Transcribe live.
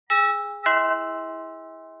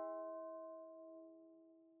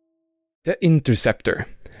The Interceptor,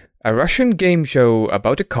 a Russian game show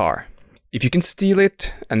about a car. If you can steal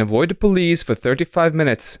it and avoid the police for 35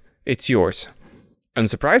 minutes, it's yours.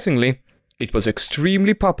 Unsurprisingly, it was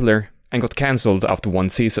extremely popular and got cancelled after one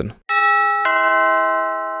season.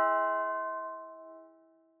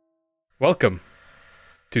 Welcome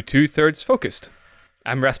to 2/3 Focused.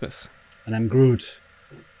 I'm Rasmus. And I'm Groot.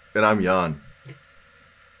 And I'm Jan.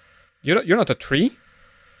 You're not a tree?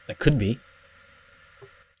 That could be.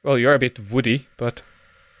 Well, you're a bit woody, but...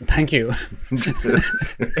 Thank you.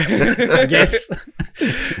 I guess.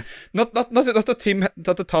 Not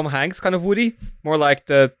the Tom Hanks kind of woody, more like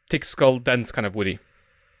the thick skull dense kind of woody.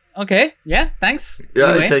 Okay, yeah, thanks. Yeah,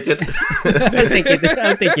 Anyway. I take it.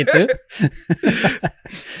 I'll take it too.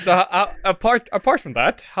 So apart from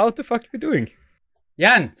that, how the fuck are you doing?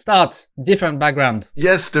 Jan, start. Different background.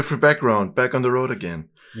 Yes, different background. Back on the road again.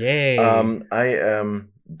 Yay. I am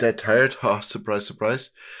dead tired. Oh, surprise,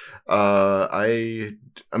 surprise.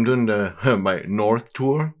 I'm doing my North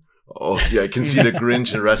tour. Oh, yeah, I can see the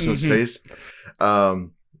Grinch in Rasmus' face.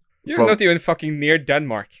 You're not even fucking near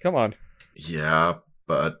Denmark. Come on. Yeah,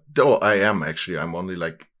 but I am actually. I'm only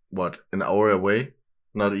like an hour away.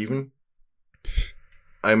 Not even.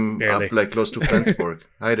 I'm Barely. up like close to Flensburg.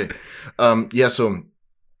 Hi there. Yeah, so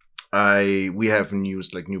we have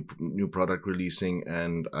news like new product releasing,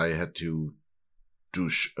 and I had to do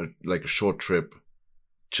like a short trip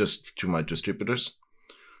just to my distributors.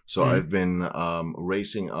 So I've been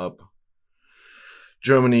racing up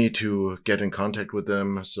Germany to get in contact with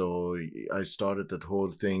them. So I started that whole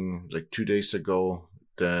thing like 2 days ago.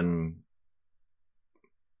 Then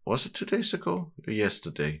was it 2 days ago or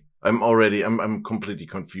yesterday? I'm completely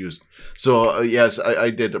confused. So yes,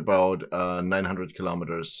 I did about 900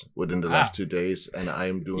 kilometers within the last 2 days, and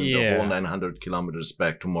I'm doing the whole 900 kilometers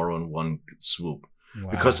back tomorrow in one swoop. Wow.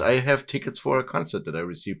 Because I have tickets for a concert that I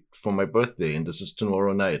received for my birthday, and this is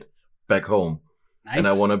tomorrow night back home. Nice. And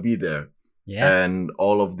I want to be there. Yeah. And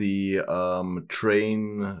all of the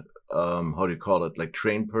train, how do you call it? Like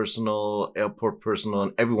train personnel, airport personnel,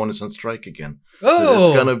 and everyone is on strike again. Oh! So there's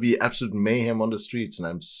going to be absolute mayhem on the streets, and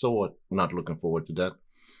I'm so not looking forward to that.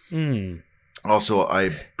 Also,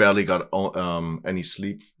 I barely got any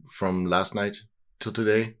sleep from last night till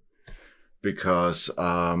today. Because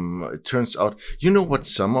it turns out, you know what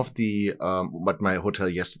some of the, what my hotel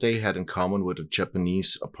yesterday had in common with a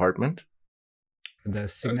Japanese apartment? The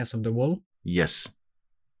thickness of the wall? Yes.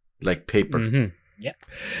 Like paper. Mm-hmm. Yeah.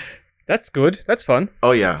 That's good. That's fun.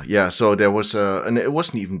 Oh, yeah. So there was and it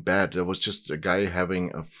wasn't even bad. There was just a guy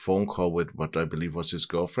having a phone call with what I believe was his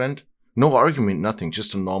girlfriend. No argument, nothing,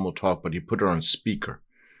 just a normal talk, but he put her on speaker.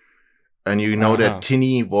 And you know that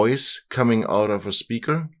tinny voice coming out of a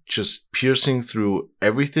speaker, just piercing through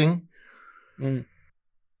everything.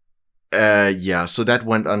 Yeah, so that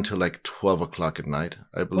went until like 12 o'clock at night,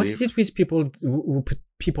 I believe. What's it with people who put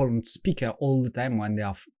people on speaker all the time when they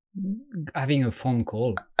are having a phone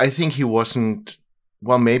call? I think he wasn't.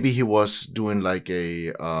 Well, maybe he was doing like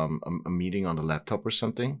a meeting on the laptop or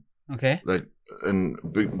something. Okay. Like, and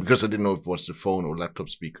because I didn't know if it was the phone or laptop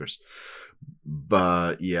speakers.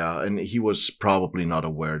 But yeah, and he was probably not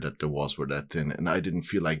aware that the walls were that thin, and I didn't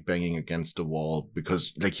feel like banging against the wall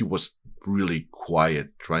because like he was really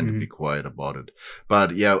quiet, trying to be quiet about it.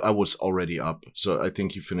 But yeah, I was already up, so I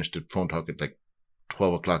think he finished the phone talk at like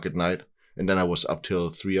 12 o'clock at night, and then I was up till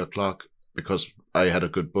 3 o'clock because I had a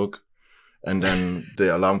good book. And then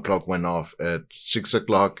the alarm clock went off at 6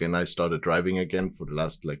 o'clock, and I started driving again for the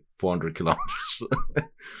last like 400 kilometers.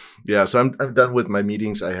 Yeah, so I'm done with my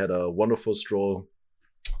meetings. I had a wonderful stroll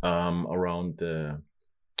around the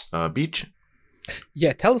beach.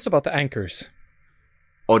 Yeah, tell us about the anchors.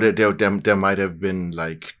 Oh, there might have been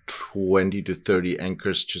like 20 to 30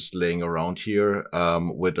 anchors just laying around here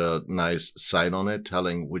with a nice sign on it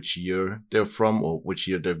telling which year they're from or which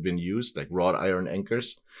year they've been used, like wrought iron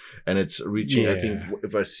anchors. And it's reaching, I think,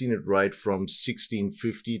 if I've seen it right, from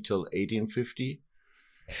 1650 till 1850.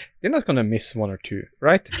 They're not going to miss one or two,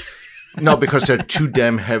 right? No, because they're too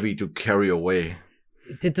damn heavy to carry away.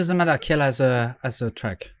 It doesn't matter. Kiel has a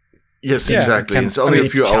track. Yes, exactly. It's only a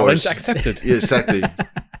few challenge hours. Accepted. Yeah, exactly.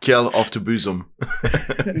 Kiel off to Bosom.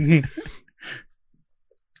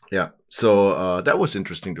 Yeah, so that was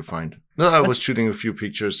interesting to find. No, I was shooting a few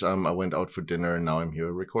pictures. I went out for dinner, and now I'm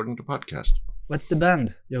here recording the podcast. What's the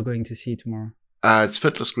band you're going to see tomorrow? It's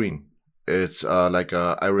Fiddler's Green. It's like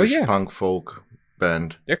a Irish punk folk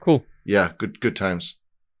band. They're cool. Yeah, good times.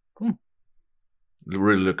 Cool.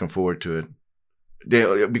 Really looking forward to it.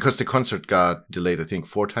 Because the concert got delayed, I think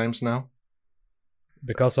 4 times now.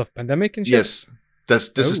 Because of pandemic and shit? Yes.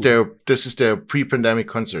 This is their pre-pandemic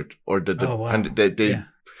concert, or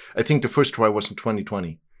I think the first try was in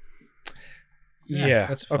 2020. Yeah.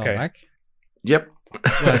 That's far Okay. back. Yep.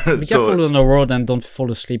 Well, be careful on the road and don't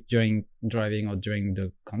fall asleep during driving or during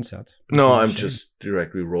the concert. No, I'm Shame. just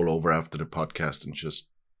directly roll over after the podcast and just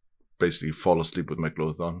basically fall asleep with my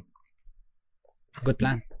clothes on. Good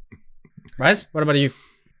plan. Rise, what about you?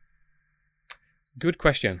 Good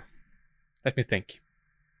question. Let me think.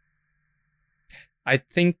 I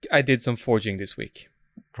think I did some forging this week.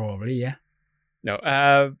 Probably, yeah. No,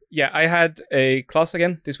 I had a class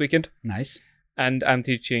again this weekend, Nice. and I'm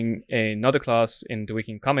teaching another class in the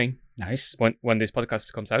weekend coming Nice. when this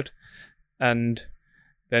podcast comes out. And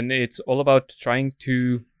then it's all about trying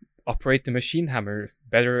to operate the machine hammer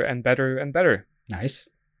better and better and better. Nice.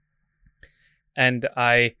 And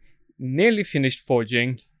I nearly finished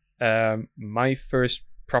forging my first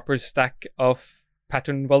proper stack of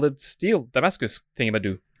pattern welded steel Damascus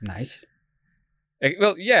thingamadoo. Nice.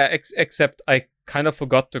 Well, yeah, except I kind of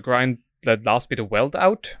forgot to grind the last bit of weld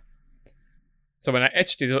out. So when I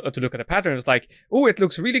etched it to look at the pattern, it's like, oh, it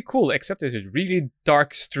looks really cool, except there's a really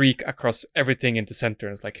dark streak across everything in the center.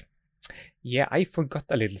 It's like, yeah, I forgot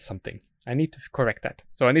a little something. I need to correct that.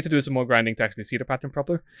 So I need to do some more grinding to actually see the pattern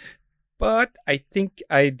proper. But I think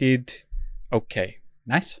I did okay.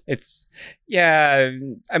 Nice. It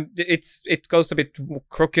goes a bit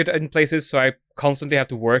crooked in places, so I constantly have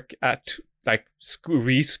to work at like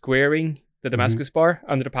re-squaring the Damascus bar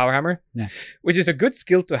under the power hammer, which is a good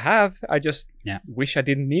skill to have. I just wish I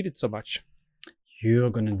didn't need it so much. You're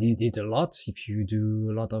gonna need it a lot if you do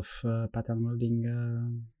a lot of pattern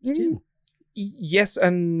welding steel. Yes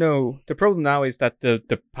and no. The problem now is that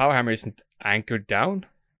the power hammer isn't anchored down.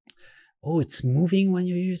 Oh, it's moving when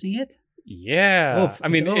you're using it? Yeah.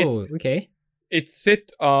 Okay. It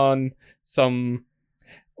sit on some...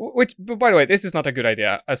 Which, by the way, this is not a good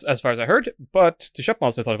idea as far as I heard, but the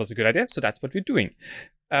shopmaster thought it was a good idea, so that's what we're doing.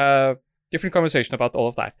 Different conversation about all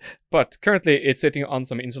of that. But currently, it's sitting on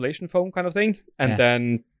some insulation foam kind of thing, and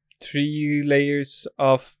then 3 layers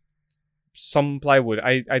of some plywood.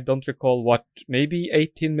 I don't recall what, maybe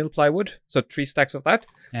 18 mil plywood, so 3 stacks of that.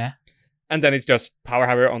 Yeah. And then it's just power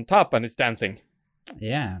hammer on top, and it's dancing.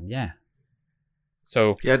 Yeah.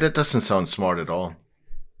 So... Yeah, that doesn't sound smart at all.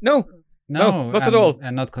 No, not at all.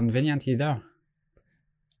 And not convenient either.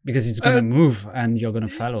 Because it's going to move and you're going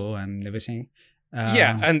to follow and everything.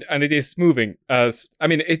 And it is moving.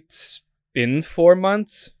 It's been 4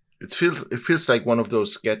 months. It feels like one of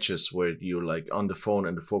those sketches where you're like on the phone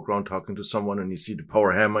in the foreground talking to someone and you see the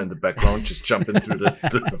power hammer in the background just jumping through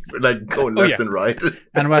the like going left and right.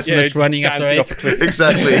 And Rasmus running after it.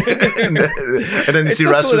 Exactly. and then you see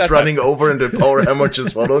Rasmus running over and the power hammer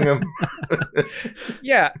just following him.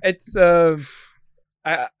 Yeah, it's I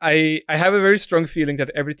have a very strong feeling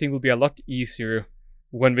that everything will be a lot easier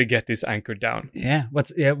when we get this anchored down. Yeah,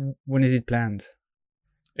 when is it planned?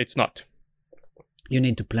 It's not. You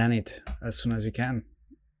need to plan it as soon as you can.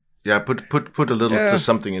 Yeah, put a little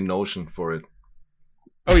something in Notion for it.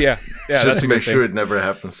 Oh yeah. Just to make sure it never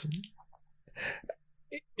happens.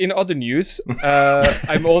 In other news,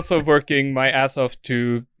 I'm also working my ass off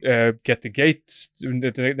to get the gate,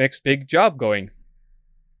 the next big job going.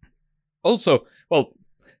 Also,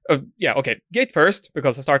 gate first,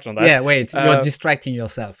 because I started on that. Yeah, wait, you're distracting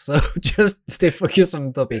yourself, so just stay focused on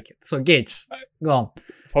the topic. So gates, go on.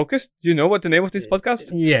 Focused? Do you know what the name of this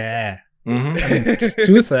podcast? Yeah. Mm-hmm.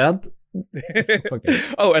 2/3 focused.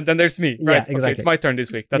 Oh, and then there's me. Yeah, Right, exactly. Okay, it's my turn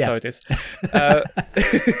this week. That's how it is.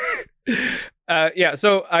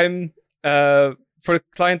 So I'm for the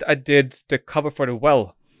client, I did the cover for the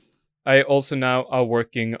well. I also now are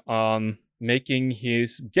working on making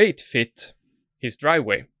his gate fit his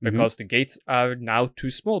driveway, because the gates are now too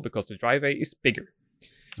small because the driveway is bigger.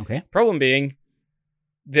 Okay. Problem being,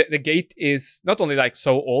 the gate is not only like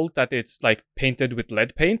so old that it's like painted with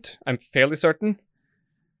lead paint. I'm fairly certain.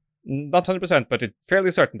 Not 100%, but it's fairly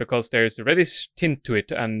certain, because there's a reddish tint to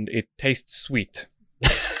it and it tastes sweet.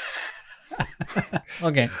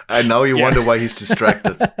 Okay. And now you wonder why he's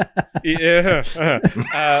distracted. But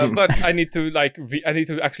I need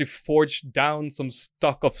to actually forge down some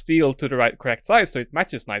stock of steel to the correct size so it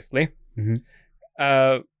matches nicely. And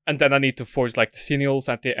then I need to forge like the finials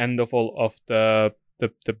at the end of all of the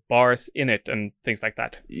bars in it and things like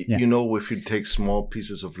that. You know, if you take small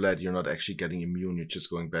pieces of lead, you're not actually getting immune. You're just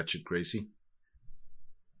going batshit crazy.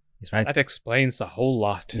 That's right. That explains a whole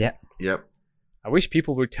lot. Yeah. Yep. I wish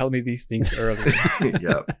people would tell me these things earlier.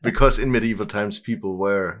 Yeah, because in medieval times, people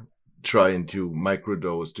were trying to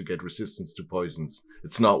microdose to get resistance to poisons.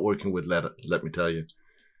 It's not working with lead, let me tell you.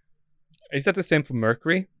 Is that the same for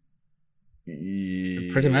mercury?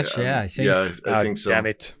 Pretty much, yeah. I think. Yeah, I think so. Damn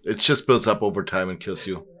it. It just builds up over time and kills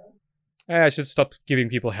you. I should stop giving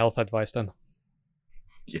people health advice then.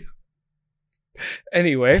 Yeah.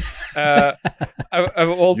 Anyway, I've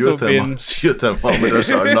also been... Your thermometers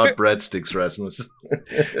are not breadsticks, Rasmus.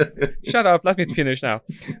 Shut up, let me finish now.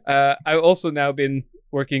 I've also now been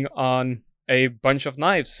working on a bunch of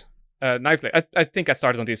knives. Knife blade. I think I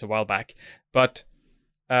started on these a while back, but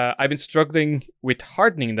I've been struggling with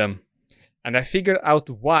hardening them, and I figured out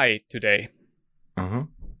why today. Uh-huh.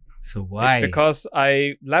 So why? It's because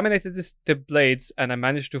I laminated the blades and I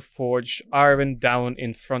managed to forge iron down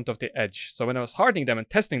in front of the edge. So when I was hardening them and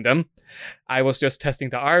testing them, I was just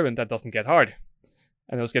testing the iron that doesn't get hard.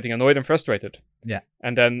 And I was getting annoyed and frustrated. Yeah.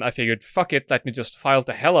 And then I figured, fuck it, let me just file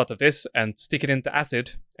the hell out of this and stick it into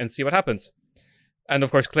acid and see what happens. And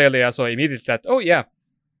of course, clearly I saw immediately that, oh yeah,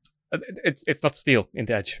 it's not steel in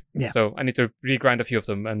the edge. Yeah. So I need to regrind a few of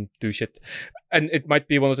them and do shit. And it might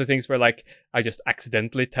be one of the things where like I just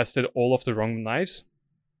accidentally tested all of the wrong knives.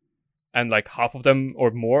 And like half of them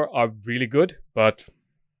or more are really good. But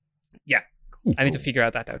yeah, Cool. I need to figure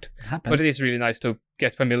that out. But it is really nice to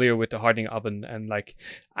get familiar with the hardening oven and like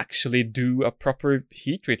actually do a proper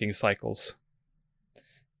heat treating cycles.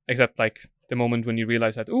 Except like the moment when you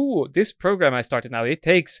realize that, ooh, this program I started now, it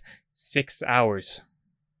takes 6 hours.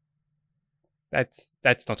 That's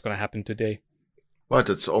not going to happen today. What?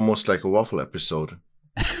 It's almost like a waffle episode.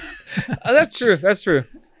 That's true. That's true.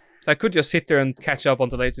 So I could just sit there and catch up on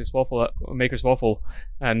the latest waffle maker's waffle,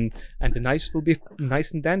 and the knives will be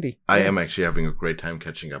nice and dandy. I am actually having a great time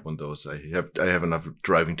catching up on those. I have enough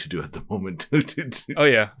driving to do at the moment Oh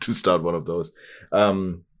yeah, to start one of those.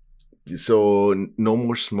 So no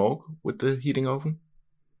more smoke with the heating oven?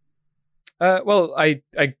 Well, I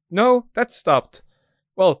no, that stopped.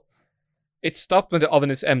 Well, it stopped when the oven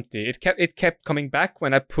is empty. It kept coming back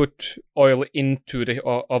when I put oil into the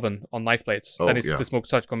oven on knife blades. Oh, Then yeah. the smoke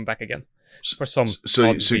started coming back again. For So odd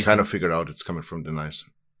you reason. kind of figured out it's coming from the knives.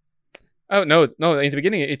 Oh no! In the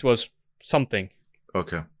beginning, it was something.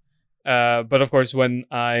 Okay. But of course, when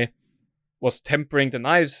I was tempering the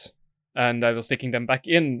knives and I was sticking them back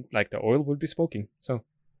in, like the oil would be smoking. So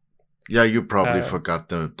Yeah, you probably forgot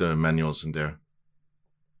the manuals in there.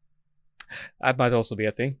 that might also be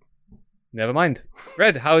a thing. Never mind.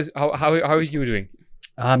 Red, how are you doing?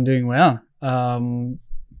 I'm doing well.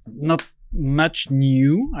 Not much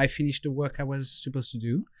new. I finished the work I was supposed to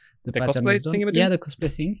do. The pattern cosplay is done. thing? Yeah, the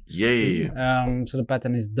cosplay thing. Yeah. So the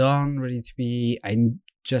pattern is done, ready to be. I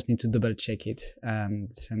just need to double check it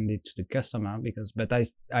and send it to the customer but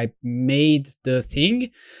I made the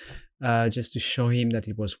thing just to show him that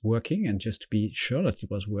it was working and just to be sure that it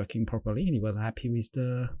was working properly, and he was happy with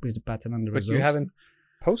the pattern and the result. But you haven't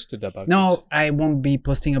posted about it. No, I won't be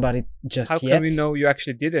posting about it just How yet. can we know you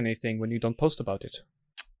actually did anything when you don't post about it?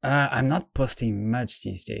 I'm not posting much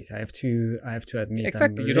these days. I have to admit.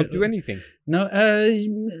 Exactly, you don't do anything. No,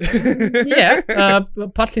 yeah,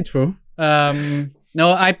 partly true.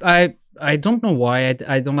 No, I don't know why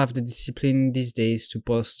I don't have the discipline these days to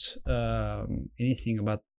post anything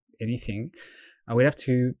about anything. I will have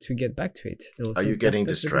to get back to it. Are you getting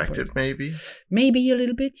distracted, maybe? Maybe a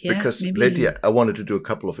little bit, yeah. Because maybe. lately I wanted to do a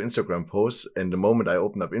couple of Instagram posts, and the moment I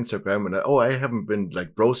open up Instagram and I haven't been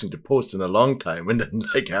like browsing the post in a long time, and then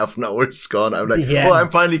like half an hour is gone. I'm like, Yeah. oh, I'm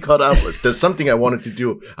finally caught up. There's something I wanted to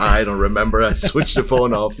do. I don't remember. I switched the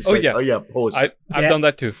phone off. It's post. I've done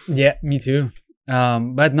that too. Yeah, me too.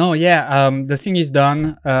 But no, yeah, the thing is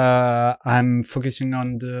done. I'm focusing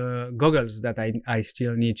on the goggles that I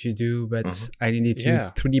still need to do, but I needed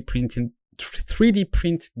to 3D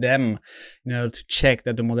print them, to check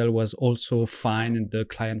that the model was also fine and the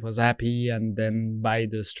client was happy, and then buy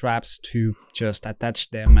the straps to just attach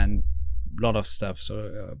them and a lot of stuff.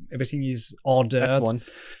 So everything is ordered. That's one.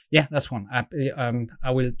 Yeah, that's one.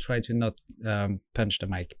 I will try to not punch the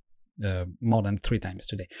mic more than 3 times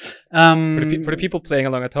today. For the people playing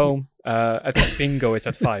along at home, I think bingo is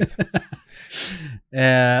at 5.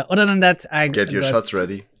 Other than that, Get your shots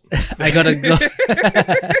ready. I got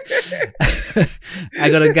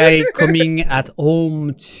a guy coming at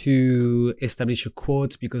home to establish a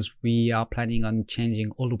quote because we are planning on changing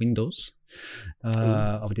all the windows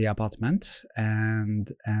of the apartment,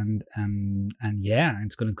 and yeah,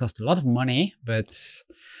 it's going to cost a lot of money, but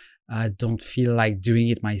I don't feel like doing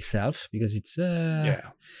it myself because it's a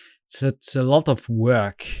lot of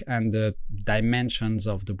work, and the dimensions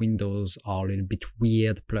of the windows are a little bit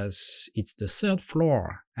weird. Plus, it's the 3rd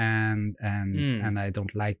floor, and I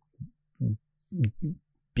don't like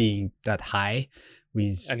being that high.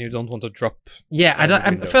 And you don't want to drop.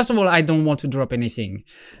 Yeah, first of all, I don't want to drop anything.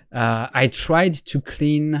 I tried to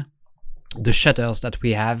clean the shutters that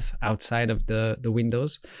we have outside of the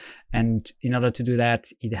windows. And in order to do that,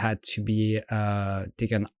 it had to be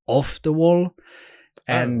taken off the wall.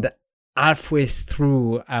 And halfway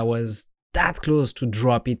through, I was that close to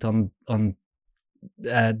drop it on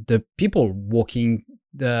the people walking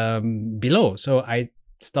below. So I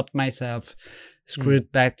stopped myself, screwed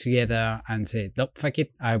it back together, and said, "Nope, fuck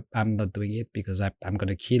it. I'm not doing it because I'm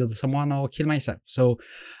gonna kill someone or kill myself." So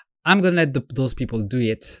I'm gonna let those people do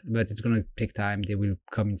it, but it's gonna take time. They will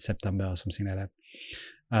come in September or something like that.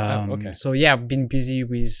 Okay. So yeah, I've been busy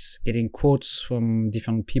with getting quotes from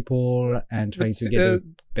different people and trying to get the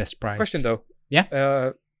best price. Question though.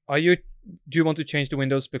 Yeah. Do you want to change the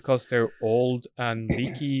windows because they're old and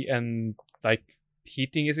leaky and like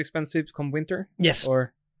heating is expensive come winter? Yes.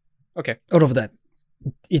 Or okay. All of that.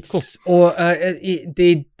 It's cool.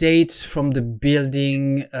 They date from the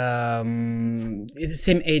building. It's the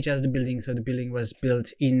same age as the building. So the building was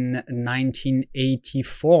built in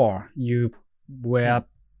 1984. You were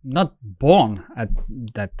not born at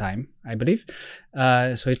that time, I believe.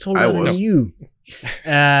 So it's older than you.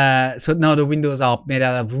 So now the windows are made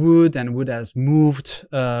out of wood, and wood has moved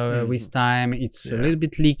with time. It's a little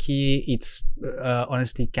bit leaky. It's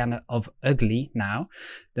honestly kind of ugly now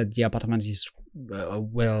that the apartment is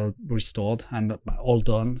well restored and all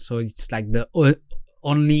done. So it's like the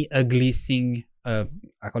only ugly thing,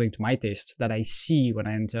 according to my taste, that I see when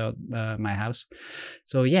I enter my house.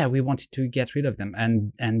 So yeah, we wanted to get rid of them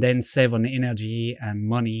and then save on energy and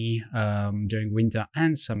money during winter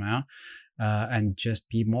and summer, and just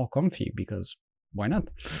be more comfy, because why not?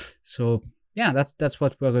 So yeah, that's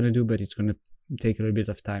what we're gonna do, but it's gonna take a little bit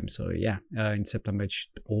of time. So yeah, in September it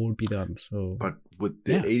should all be done. So but with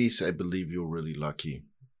the 80s, I believe you're really lucky,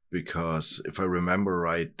 because if I remember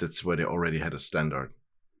right, that's where they already had a standard.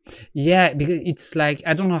 Yeah, because it's like,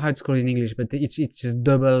 I don't know how it's called in English, but it's a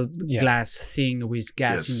double glass thing with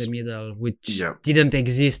gas in the middle, which didn't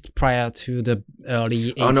exist prior to the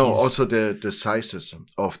early 80s. Oh no, also the sizes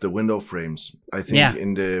of the window frames. I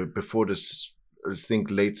think before this, I think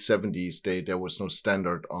late 70s, there was no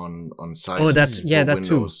standard on sizes. Oh, that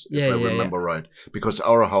windows, too. If I remember right, because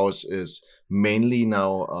our house is mainly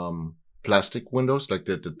now plastic windows, like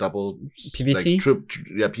the double PVC,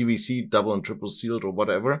 like PVC, double and triple sealed or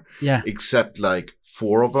whatever. Yeah. Except like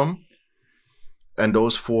 4 of them, and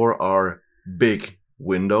those 4 are big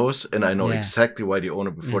windows, and I know exactly why the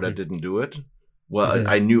owner before that didn't do it. Well, because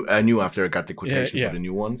I knew after I got the quotation for the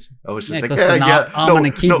new ones. I was just like, arm and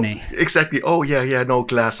a kidney. No, exactly. Oh yeah, no,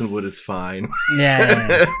 glass and wood is fine.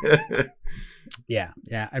 Yeah,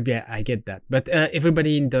 I get that. But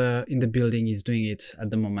everybody in the building is doing it at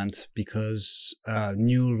the moment, because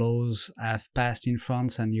new laws have passed in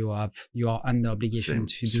France, and you are under obligation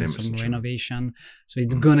to do some renovation. So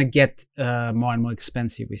it's gonna get more and more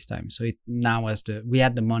expensive with time. So we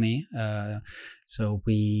had the money, so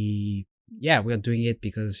we are doing it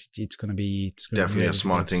because it's gonna be definitely a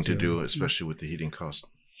smart thing to do, especially with the heating cost.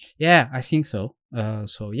 Yeah, I think so.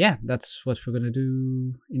 So yeah, that's what we're gonna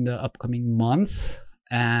do in the upcoming month.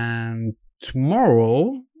 And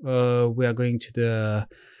tomorrow, we are going to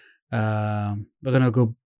we're gonna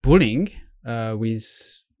go bowling with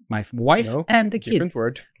my wife and the kid. Different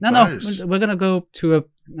word. No, we're gonna go to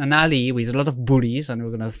an alley with a lot of bullies, and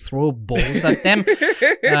we're gonna throw balls at them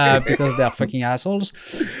because they're fucking assholes.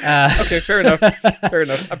 Okay, fair enough.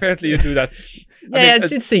 Apparently, you do that.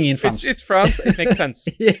 It's thing in France. It's France. It makes sense.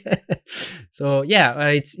 So yeah,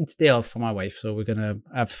 it's day off for my wife, so we're gonna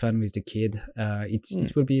have fun with the kid.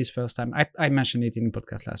 It will be his first time. I mentioned it in the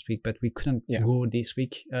podcast last week, but we couldn't go this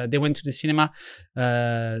week. They went to the cinema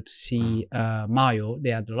to see Mario. They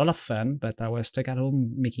had a lot of fun, but I was stuck at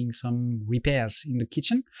home making some repairs in the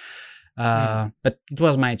kitchen. But it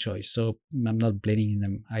was my choice, so I'm not blaming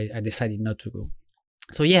them. I decided not to go.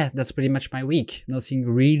 So yeah, that's pretty much my week. Nothing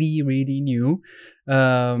really, really new.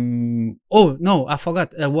 Oh no, I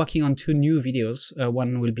forgot. Working on 2 new videos.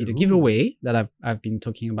 One will be the giveaway that I've been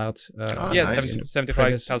talking about.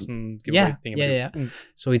 75,000 giveaway thing. Yeah.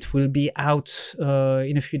 So it will be out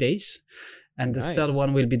in a few days. And the third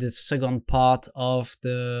one will be the second part of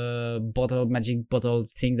the magic bottle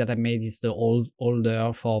thing that I made. Is the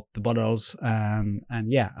holder for the bottles, and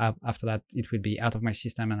after that it will be out of my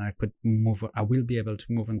system, and I will be able to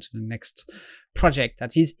move on to the next project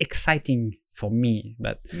that is exciting for me.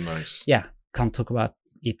 But nice. Yeah, can't talk about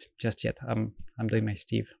it just yet. I'm doing my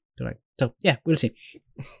Steve tonight, so yeah, we'll see.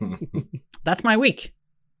 That's my week.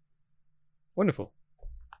 Wonderful.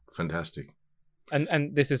 Fantastic.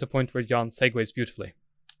 And this is the point where Jan segues beautifully.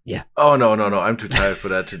 Yeah. Oh no! I'm too tired for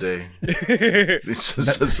that today.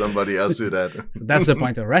 Somebody else do that. So that's the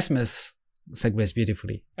point. Rasmus segues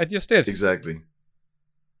beautifully. I just did. Exactly.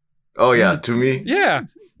 Oh yeah, to me. Yeah.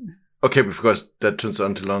 Okay, but of course that turns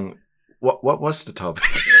on too long. What was the topic?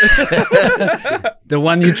 The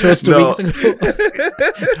one you chose 2 weeks ago.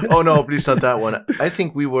 Oh no, please not that one. I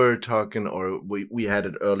think we were talking, or we had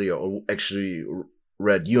it earlier, or actually,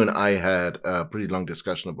 Red, you and I had a pretty long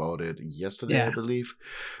discussion about it yesterday, I believe.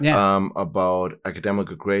 Yeah. About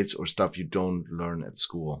academic grades or stuff you don't learn at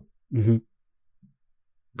school. Mm-hmm.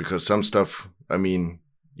 Because some stuff, I mean,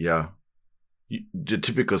 yeah. The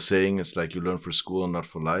typical saying is like you learn for school and not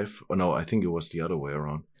for life. Oh no, I think it was the other way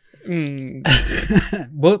around.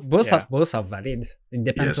 both are valid. It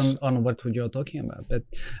depends on what you're talking about. But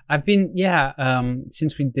I've been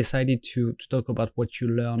since we decided to talk about what you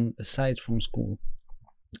learn aside from school,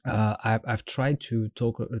 I've tried to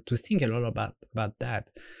think a lot about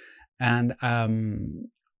that, and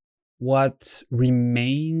what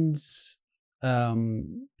remains.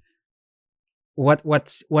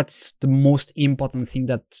 What's the most important thing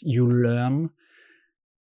that you learn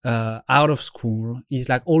out of school is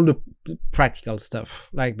like all the practical stuff.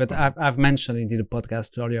 Like, but I've mentioned it in the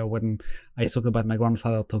podcast earlier when I talked about my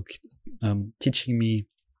grandfather teaching me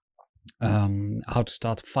how to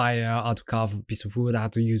start a fire, how to carve a piece of wood, how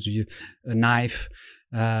to use a knife,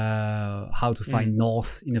 how to find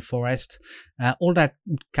north in a forest, all that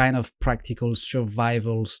kind of practical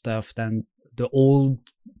survival stuff. Then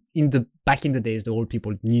back in the days, the old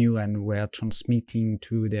people knew and were transmitting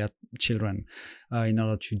to their children in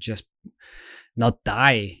order to just not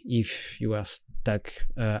die if you were stuck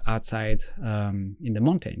outside in the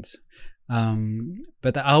mountains.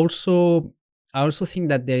 But I also think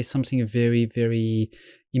that there is something very, very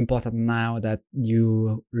important now that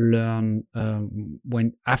you learn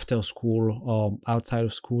when after school or outside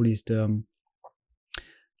of school is the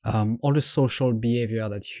all the social behavior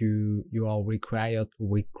that you are required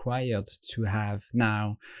to have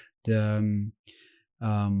now. The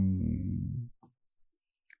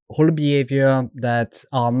whole behavior that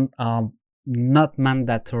are not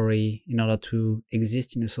mandatory in order to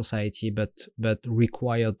exist in a society, but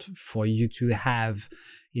required for you to have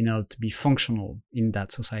in order to be functional in that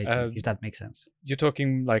society. If that makes sense. You're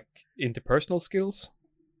talking like interpersonal skills?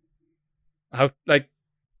 How like?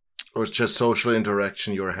 Or it's just social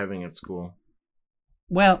interaction you're having at school?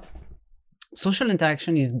 Well, social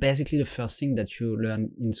interaction is basically the first thing that you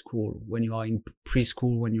learn in school. When you are in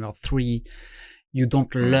preschool, when you are 3, you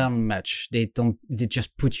don't learn much. They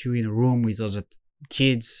just put you in a room with other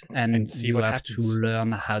kids and you have to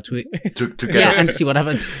learn how to get and see what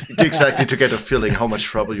happens. Exactly, to get a feeling how much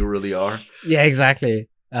trouble you really are. Yeah, exactly.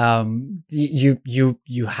 You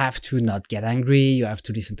have to not get angry, you have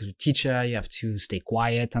to listen to the teacher, you have to stay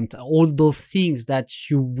quiet, and all those things that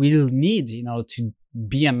you will need in order to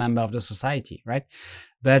be a member of the society, right?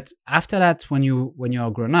 But after that, when you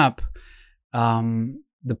are grown up,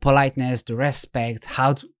 the politeness, the respect,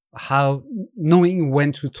 how knowing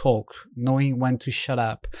when to talk, knowing when to shut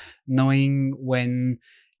up, knowing when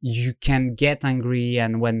you can get angry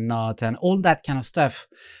and when not, and all that kind of stuff.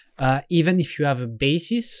 Even if you have a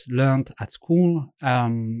basis learned at school,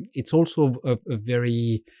 it's also a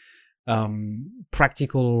very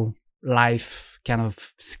practical life kind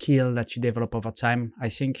of skill that you develop over time, I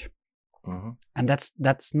think. And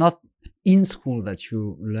that's not in school that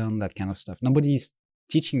you learn that kind of stuff. Nobody's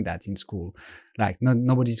teaching that in school. Like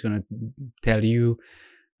nobody's gonna tell you.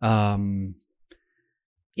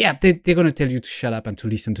 Yeah, they're going to tell you to shut up and to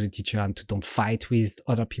listen to the teacher and to don't fight with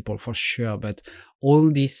other people, for sure. But all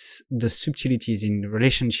the subtleties in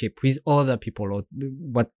relationship with other people, or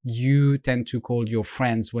what you tend to call your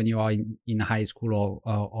friends when you are in high school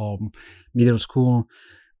or middle school,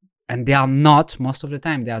 and they are not, most of the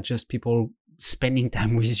time, they are just people spending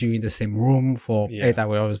time with you in the same room for 8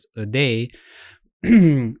 hours a day.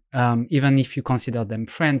 Even if you consider them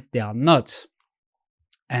friends, they are not.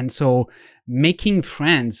 And so making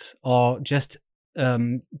friends or just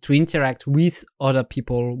to interact with other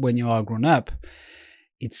people when you are grown up,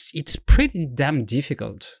 it's pretty damn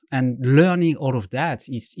difficult. And learning all of that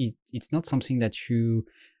it's not something that you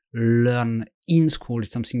learn in school.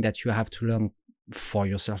 It's something that you have to learn for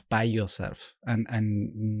yourself, by yourself. And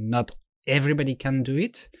not everybody can do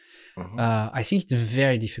it. I think it's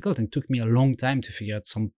very difficult, and it took me a long time to figure out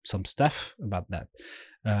some stuff about that.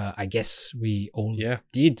 I guess we all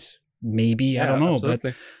did. Maybe, I don't know.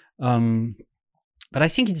 Absolutely. But I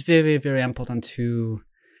think it's very, very important to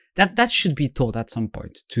that should be taught at some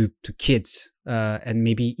point to kids, and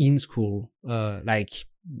maybe in school, like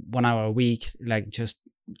 1 hour a week, like just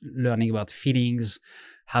learning about feelings,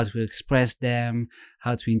 how to express them,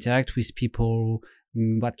 how to interact with people,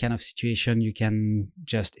 in what kind of situation you can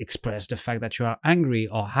just express the fact that you are angry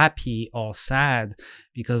or happy or sad,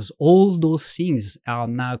 because all those things are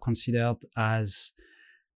now considered as,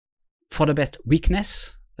 for the best,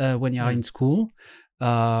 weakness when you are in school,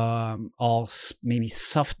 or maybe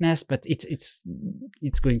softness, but it's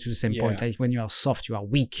going to the same point. Like when you are soft, you are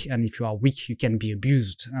weak, and if you are weak, you can be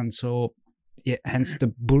abused, and so hence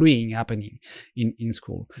the bullying happening in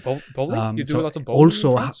school. Bowling? You do a lot of bowling?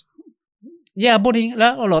 Also, bowling a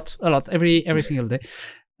lot, every single day.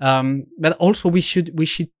 But also we should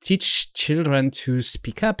teach children to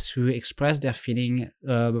speak up, to express their feeling,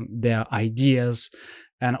 their ideas,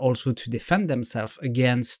 and also to defend themselves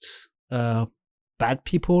against bad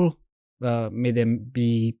people, may them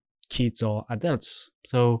be kids or adults.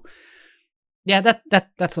 So yeah,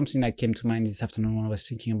 that's something that came to mind this afternoon when I was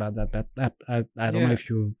thinking about that. But I don't know if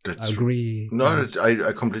you agree. No,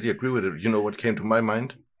 I completely agree with it. You know what came to my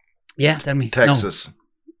mind? Yeah, tell me. Texas. No.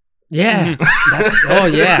 Yeah.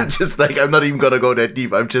 Yeah. Just like, I'm not even gonna go that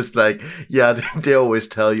deep. I'm just like, yeah, they always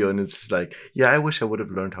tell you, and it's like, yeah, I wish I would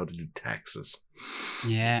have learned how to do taxes.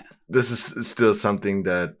 Yeah. This is still something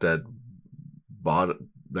that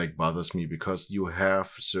bothers me, because you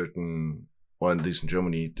have certain, or at least in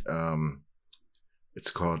Germany, it's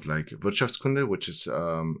called like Wirtschaftskunde, which is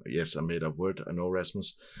yes, a made up word. I know,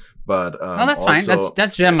 Rasmus, but no, that's fine.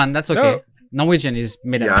 That's German. That's okay. No. Norwegian is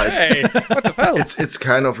made up. Hey, what the hell? It's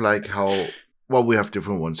kind of like how, well, we have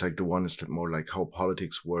different ones. Like the one is more like how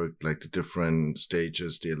politics work, like the different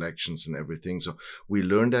stages, the elections and everything. So we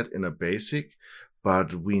learned that in a basic,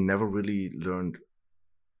 but we never really learned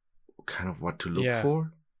kind of what to look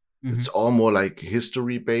for. Mm-hmm. It's all more like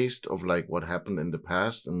history based of like what happened in the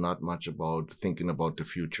past, and not much about thinking about the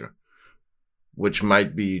future, which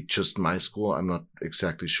might be just my school. I'm not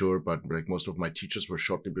exactly sure, but like most of my teachers were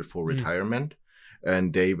shortly before retirement,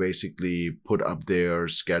 and they basically put up their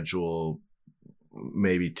schedule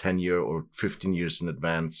maybe 10 years or 15 years in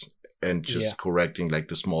advance, and just correcting like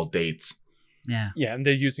the small dates. Yeah. Yeah. And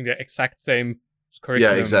they're using the exact same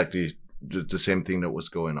curriculum. Yeah, exactly. The same thing that was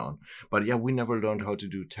going on. But yeah, we never learned how to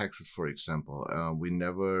do taxes, for example. We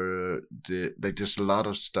never did, like, there's a lot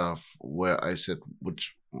of stuff where I said,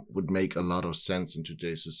 which would make a lot of sense in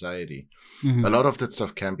today's society. Mm-hmm. A lot of that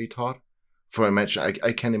stuff can be taught.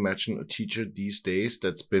 I can imagine a teacher these days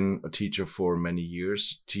that's been a teacher for many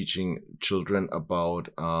years teaching children about,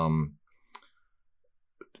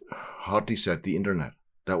 hardly said, the internet.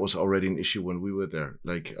 That was already an issue when we were there.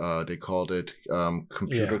 Like they called it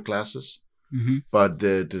computer classes. Mm-hmm. But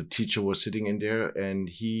the teacher was sitting in there, and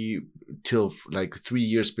he, till like 3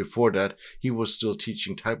 years before that, he was still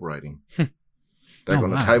teaching typewriting.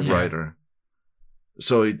 On a typewriter. Yeah.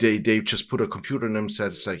 So they just put a computer in them,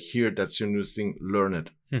 said, it's like, here, that's your new thing, learn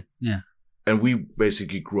it. Yeah. And we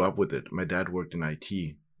basically grew up with it. My dad worked in IT.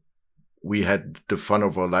 We had the fun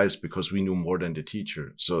of our lives because we knew more than the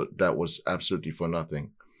teacher. So that was absolutely for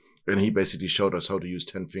nothing. And he basically showed us how to use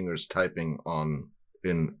 10 fingers typing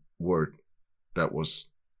in Word. That was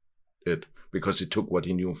it. Because he took what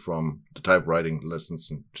he knew from the typewriting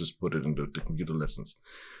lessons and just put it into the computer lessons.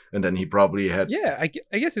 And then he probably had... Yeah, I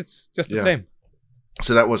guess it's just the same.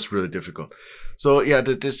 So that was really difficult. So yeah,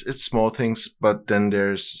 it's small things, but then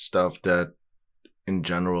there's stuff that in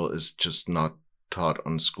general is just not taught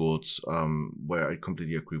on schools, where I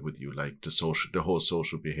completely agree with you, like the whole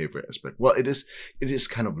social behavior aspect. Well, it is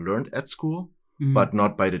kind of learned at school, but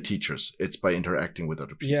not by the teachers. It's by interacting with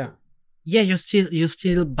other people. Yeah, you're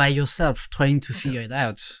still by yourself trying to figure it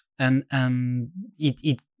out, and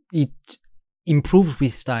it improves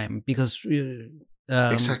with time, because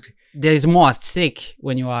exactly, there is more at stake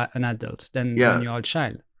when you are an adult than when you are a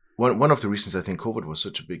child. One of the reasons I think COVID was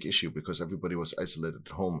such a big issue, because everybody was isolated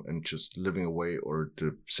at home and just living away or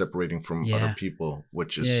separating from other people,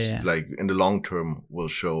 which is like in the long term will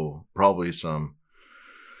show probably some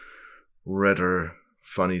rather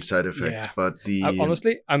funny side effects. Yeah. But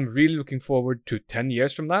honestly, I'm really looking forward to 10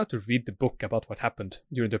 years from now to read the book about what happened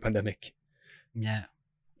during the pandemic. Yeah,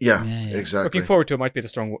 exactly. Looking forward to it might be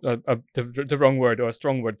the wrong word, or a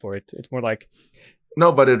strong word for it. It's more like...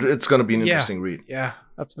 No, but it's going to be an interesting read. Yeah,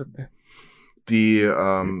 absolutely.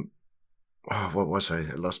 What was I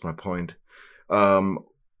lost my point.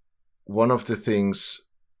 One of the things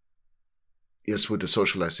is with the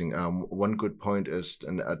socializing. One good point is,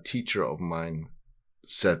 and a teacher of mine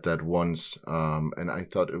said that once, and I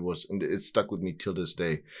thought and it stuck with me till this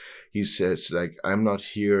day. He says, like, I'm not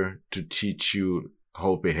here to teach you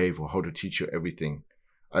how to behave or how to teach you everything.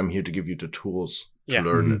 I'm here to give you the tools to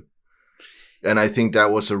learn it. And I think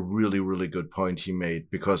that was a really, really good point he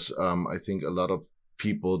made, because I think a lot of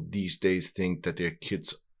people these days think that their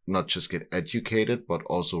kids not just get educated, but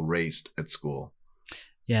also raised at school.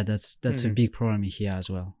 Yeah, that's a big problem here as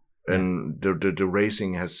well. And the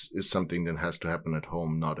raising is something that has to happen at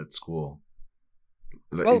home, not at school.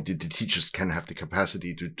 Well, the teachers can have the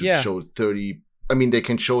capacity to Yeah. show 30. I mean, they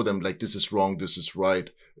can show them like this is wrong, this is right,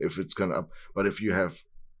 if it's gonna. But if you have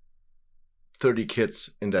 30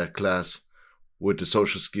 kids in that class with the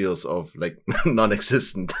social skills of like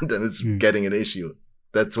non-existent, then it's getting an issue.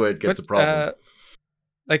 That's where it gets a problem.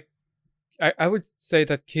 Like, I would say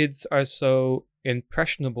that kids are so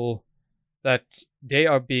impressionable that they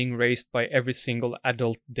are being raised by every single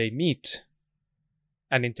adult they meet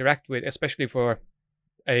and interact with, especially for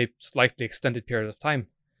a slightly extended period of time,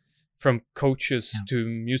 from coaches to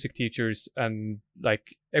music teachers and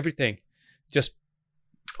like everything. Just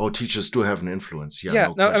teachers do have an influence. Yeah.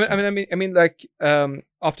 yeah. No, I mean, like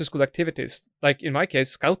after school activities, like in my case,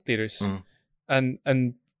 scout leaders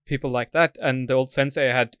and people like that. And the old sensei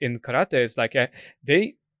I had in karate is like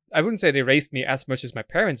I wouldn't say they raised me as much as my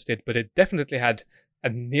parents did, but it definitely had a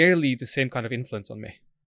nearly the same kind of influence on me.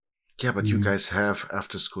 Yeah, but you guys have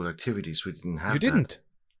after school activities. We didn't have. You didn't.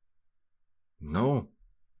 No.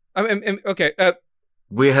 I mean, okay.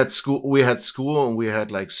 We had school, and we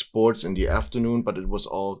had like sports in the afternoon, but it was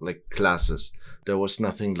all like classes. There was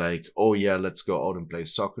nothing like, oh yeah, let's go out and play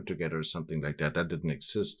soccer together or something like that. That didn't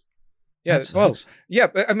exist. Yeah, yeah.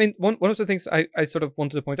 But I mean, one of the things I sort of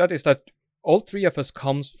wanted to point out is that all three of us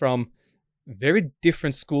comes from very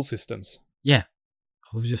different school systems. Yeah,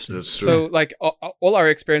 obviously. That's true. So like all our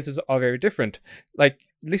experiences are very different. Like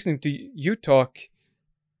listening to you talk,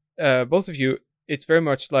 both of you, it's very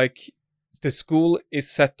much like the school is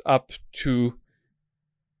set up to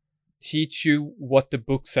teach you what the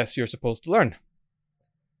book says you're supposed to learn.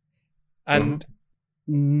 And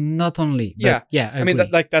not only, but I mean,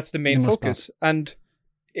 that's the main focus. And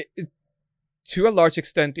to a large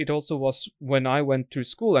extent, it also was when I went to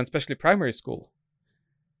school, and especially primary school.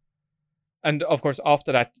 And of course,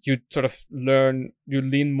 after that, you sort of you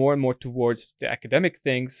lean more and more towards the academic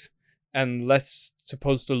things and less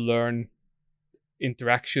supposed to learn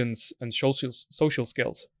interactions and social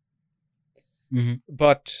skills.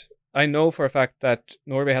 But I know for a fact that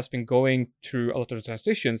Norway has been going through a lot of the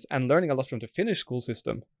transitions and learning a lot from the Finnish school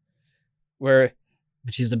system,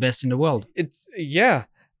 which is the best in the world.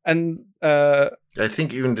 And I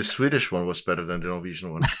think even the Swedish one was better than the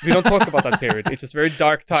Norwegian one. We don't talk about that period. It's just very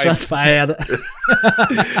dark time. Shot fired.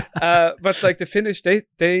 But like the Finnish, their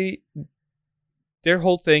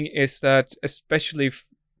whole thing is that, especially,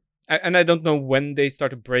 and I don't know when they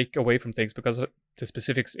start to break away from things because the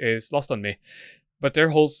specifics is lost on me, but their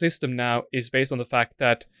whole system now is based on the fact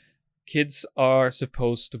that kids are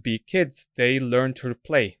supposed to be kids. They learn to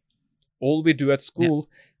play. All we do at school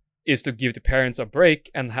is to give the parents a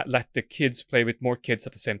break and let the kids play with more kids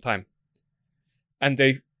at the same time. And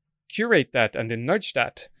they curate that and they nudge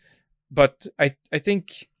that. But I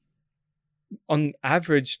think on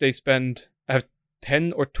average they spend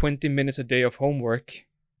 10 or 20 minutes a day of homework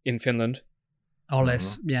in Finland. Or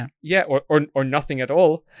less, Yeah, or nothing at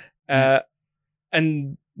all.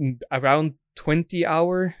 And around 20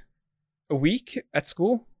 hours a week at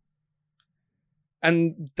school.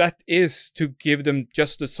 And that is to give them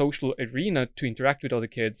just a social arena to interact with other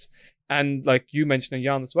kids. And like you mentioned,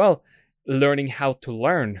 Jan, as well, learning how to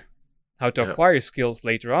learn, how to acquire skills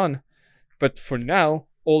later on. But for now,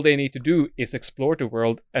 all they need to do is explore the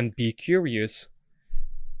world and be curious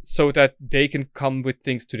so that they can come with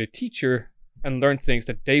things to the teacher and learn things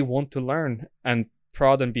that they want to learn and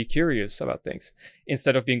prod and be curious about things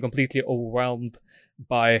instead of being completely overwhelmed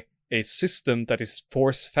by a system that is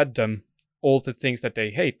force-fed them all the things that they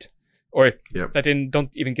hate or that they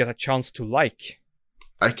don't even get a chance to like.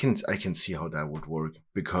 I can see how that would work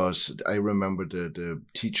because I remember the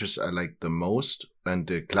teachers I liked the most and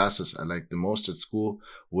the classes I liked the most at school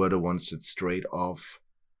were the ones that strayed off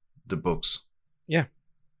the books. Yeah.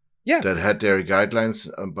 That had their guidelines,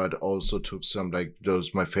 but also took some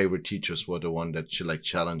my favorite teachers were the one that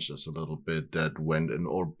challenged us a little bit, that went and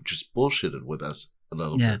or just bullshitted with us a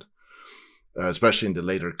little bit. Especially in the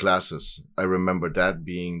later classes. I remember that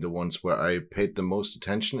being the ones where I paid the most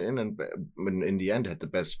attention in and in the end had the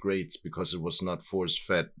best grades because it was not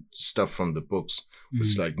force-fed stuff from the books.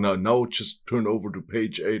 It's like, no, just turn over to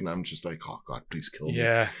page 8 and I'm just like, oh God, please kill me.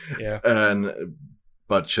 Yeah.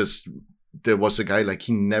 But just, there was a guy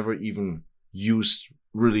he never even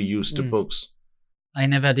really used the books. I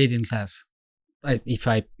never did in class. If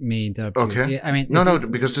I may interrupt you. Okay. I mean, no,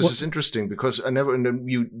 because this is interesting. Because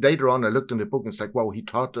later on I looked in the book and it's like, wow, he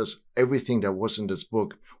taught us everything that was in this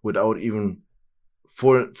book without even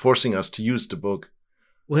forcing us to use the book.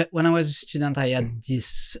 when I was a student, I had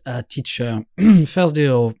this teacher. First day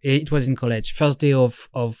of it was in college. First day of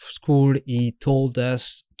school, he told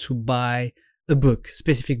us to buy a book,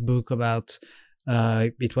 specific book about.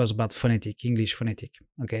 It was about English phonetic.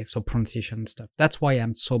 Okay, so pronunciation and stuff. That's why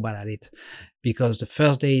I'm so bad at it, because the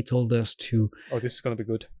first day he told us to. Oh, this is gonna be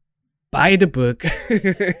good. Buy the book,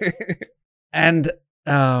 and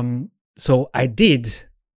so I did,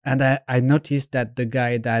 and I noticed that the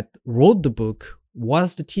guy that wrote the book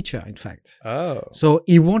was the teacher, in fact. Oh. So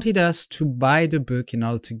he wanted us to buy the book in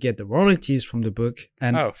order to get the royalties from the book,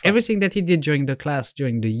 and everything that he did during the class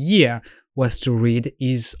during the year was to read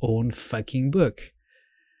his own fucking book.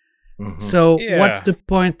 Mm-hmm. So what's the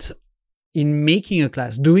point in making a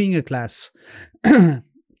class, doing a class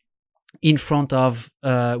in front of,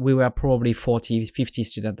 we were probably 40, 50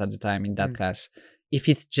 students at the time in that class. If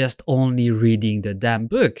it's just only reading the damn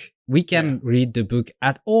book, we can read the book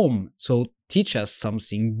at home. So teach us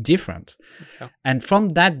something different. Yeah. And from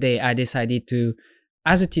that day, I decided to,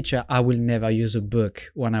 as a teacher, I will never use a book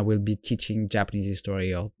when I will be teaching Japanese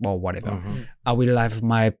history or whatever. Mm-hmm. I will have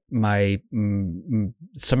my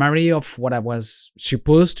summary of what I was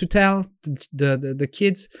supposed to tell the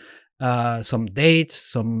kids, some dates,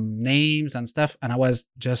 some names and stuff. And I was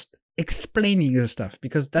just explaining the stuff,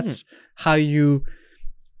 because that's how you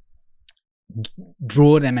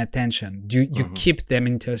draw them attention. You keep them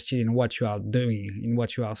interested in what you are doing, in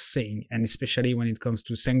what you are saying, and especially when it comes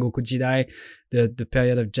to Sengoku Jidai, the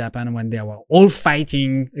period of Japan when they were all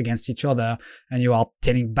fighting against each other, and you are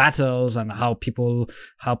telling battles and how people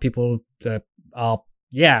are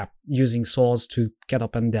using swords to cut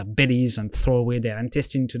open their bellies and throw away their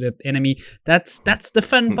intestine to the enemy. That's the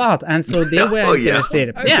fun part, and so they were interested.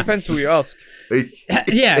 It depends who you ask.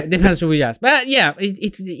 It depends who you ask. But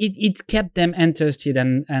it kept them interested,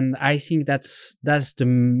 and I think that's the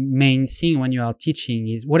main thing when you are teaching,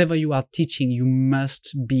 is whatever you are teaching, you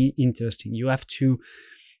must be interesting. You have to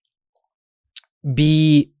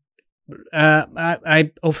be.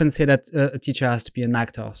 I often say that a teacher has to be an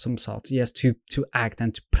actor of some sort. He has to act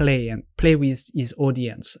and to play with his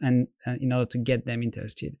audience, and in order to get them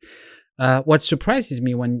interested. What surprises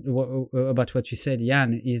me about what you said,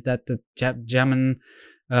 Jan, is that the German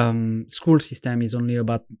school system is only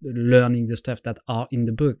about learning the stuff that are in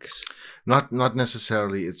the books. Not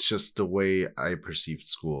necessarily. It's just the way I perceived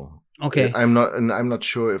school. Okay. I'm not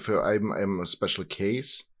sure if I'm a special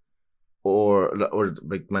case. Or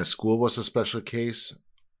like my school was a special case,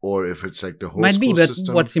 or if it's like the whole might school be, but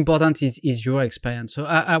system. What's important is your experience. So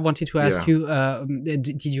I wanted to ask you: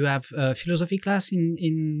 did you have a philosophy class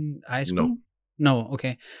in high school? No.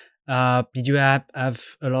 Okay. Did you have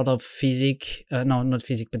a lot of physics? No, not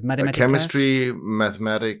physics, but mathematics. Chemistry,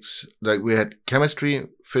 mathematics. Like we had chemistry,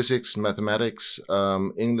 physics, mathematics,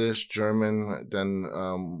 English, German. Then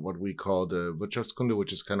what we call the Wirtschaftskunde,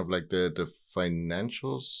 which is kind of like the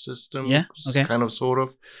financial system. Yeah. Okay. Kind of, sort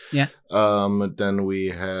of. Yeah. Then we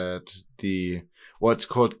had what's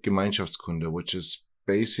called Gemeinschaftskunde, which is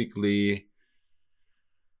basically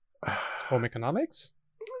home economics.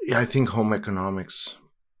 Yeah, I think home economics.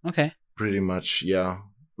 Okay. Pretty much, yeah.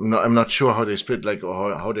 I'm not sure how they split, like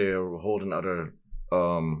how they hold in other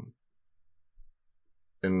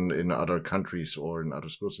in other countries or in other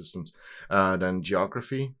school systems. Then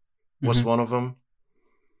geography was one of them.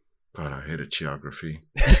 God, I hated geography.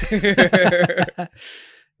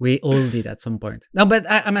 We all did at some point. No, but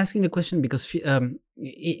I'm asking the question because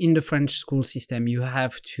in the French school system,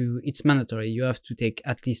 it's mandatory. You have to take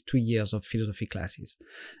at least 2 years of philosophy classes,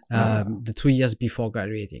 the 2 years before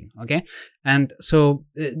graduating. Okay. And so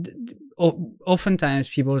oftentimes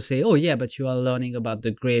people say, oh yeah, but you are learning about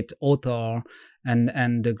the great author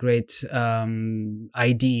and the great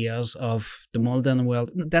ideas of the modern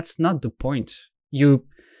world. That's not the point. You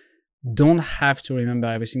don't have to remember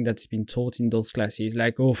everything that's been taught in those classes,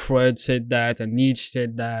 like, oh, Freud said that and Nietzsche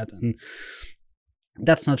said that, and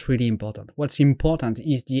that's not really important. What's important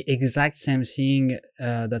is the exact same thing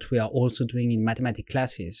that we are also doing in mathematics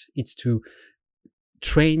classes. It's to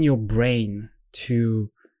train your brain to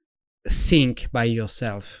think by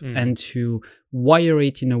yourself and to wire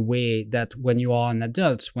it in a way that when you are an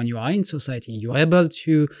adult, when you are in society, you're able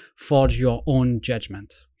to forge your own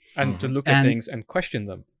judgment. And to look at things and question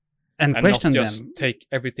them. And question not just them. Take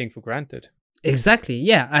everything for granted. Exactly,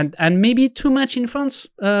 yeah, and maybe too much in France.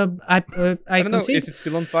 I don't know. Is it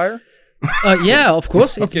still on fire? Yeah, of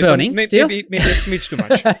course, it's burning. So still. Maybe a smidge too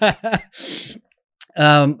much.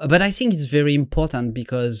 But I think it's very important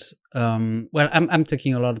because Well, I'm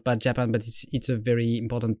talking a lot about Japan, but it's a very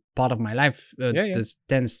important part of my life. The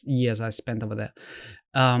 10 years I spent over there.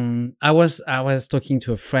 I was talking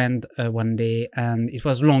to a friend one day, and it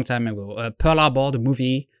was a long time ago. Pearl Harbor, the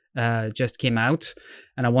movie, just came out,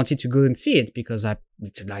 and I wanted to go and see it because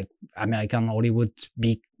it's like American Hollywood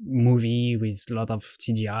big movie with a lot of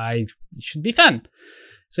CGI. It should be fun.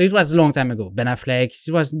 So it was a long time ago. Ben Affleck.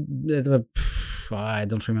 It was I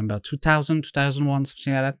don't remember 2000, 2001,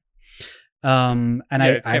 something like that. And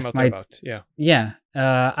I asked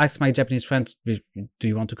asked my Japanese friend, "Do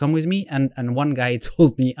you want to come with me?" And one guy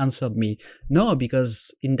answered me, "No,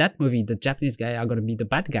 because in that movie the Japanese guys are gonna be the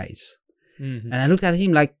bad guys." And I looked at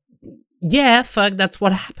him like, "Yeah, fuck, that's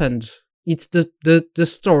what happened. It's the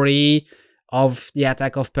story of the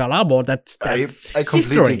attack of Pearl Harbor. That's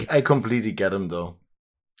history." I completely get him though.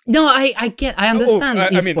 No, I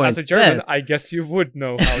understand. His point, as a German, I guess you would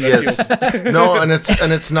know how that feels. No, and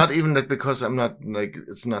it's not even that because I'm not like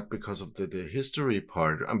it's not because of the history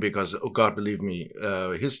part. Because God, believe me,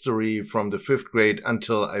 history from the 5th grade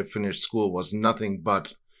until I finished school was nothing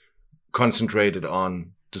but concentrated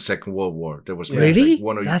on the Second World War. There was really like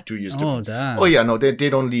 1 or 2 years difference. Damn. Oh yeah, no, they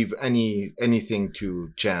don't leave anything to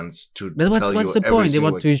chance to. But what's the point? They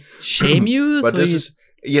want to shame you. But this is.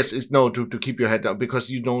 Yes, it's to keep your head down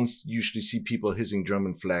because you don't usually see people hissing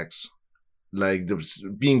German flags. Like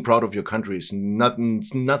being proud of your country is not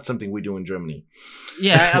something we do in Germany.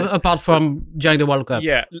 Yeah, apart from during the World Cup.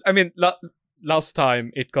 Yeah, I mean, last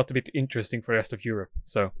time it got a bit interesting for the rest of Europe.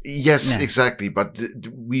 So yes, exactly. But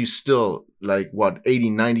we still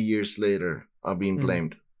 80, 90 years later are being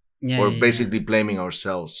blamed, basically blaming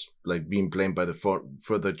ourselves, like being blamed by the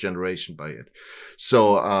further generation by it.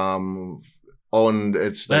 So.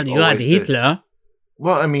 It's like you had Hitler.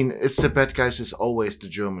 Well, I mean, it's the bad guys is always the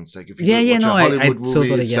Germans. Like if you watch a Hollywood movie,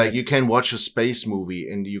 totally it's like you can watch a space movie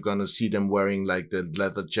and you're gonna see them wearing like the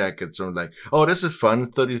leather jackets or like, oh, this is fun.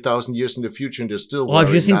 30,000 years in the future, and they're still. Oh,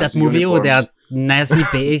 have you seen that movie where they are Nazi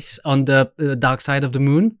base on the dark side of the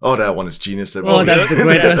moon? Oh, that one is genius. That's the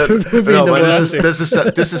greatest movie in the world.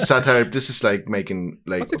 This is satire. This is like making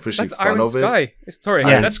officially that's fun Iron of Sky. it. Sorry,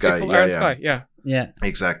 Iron that's Sky. called Iron Sky. Yeah.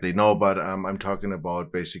 Exactly. No, but I'm talking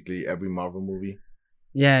about basically every Marvel movie.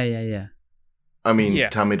 Yeah. I mean,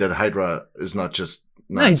 tell me that Hydra is not just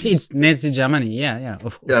Nazis. No, it's Nazi Germany. Yeah,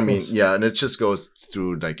 of course. Yeah, I mean, and it just goes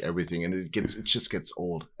through like everything, and it just gets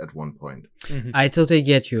old at one point. Mm-hmm. I totally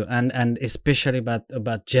get you, and especially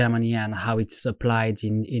about Germany and how it's applied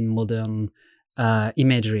in modern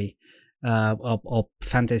imagery of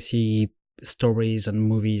fantasy stories and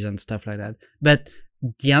movies and stuff like that. But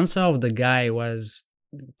the answer of the guy was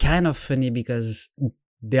kind of funny because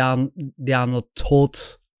they are not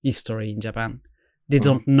taught history in Japan. They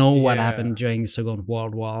don't know what happened during the Second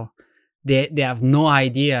World War. They have no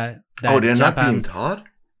idea that they're Japan, not being taught?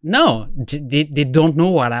 No, they don't know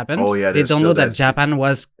what happened. Oh yeah, they don't know that Japan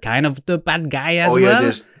was kind of the bad guy as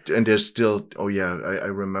well. There's still. Oh yeah, I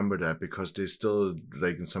remember that because they still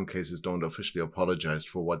like in some cases don't officially apologize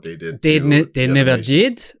for what they did. They never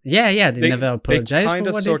did. Yeah, they never apologized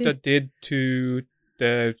for what they did to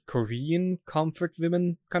the Korean comfort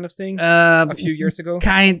women kind of thing a few years ago.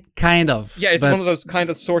 Kind of. Yeah, it's one of those kind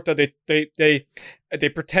of sort of they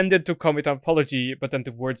pretended to come with an apology, but then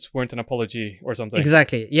the words weren't an apology or something.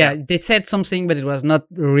 Exactly. Yeah, they said something, but it was not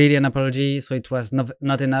really an apology, so it was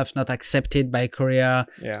not enough, not accepted by Korea.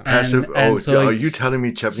 Yeah. Passive. So are you telling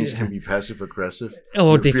me Japanese can be passive aggressive?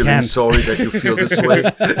 Oh, they feeling can. Sorry that you feel this way.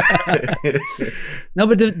 No,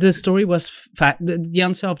 but the story was the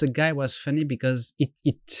answer of the guy was funny because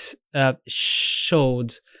it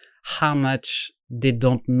showed how much they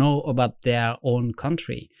don't know about their own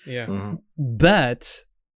country. Yeah. Mm-hmm. But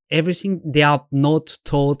everything, they are not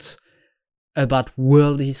taught about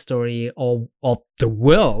world history or the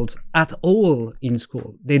world at all in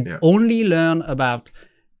school. They only learn about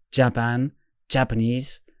Japan,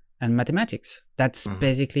 Japanese, and mathematics. That's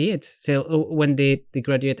basically it. So when they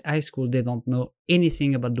graduate high school, they don't know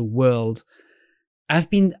anything about the world. I've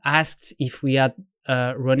been asked if we had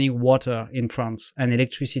running water in France and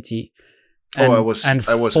electricity. I was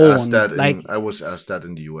asked that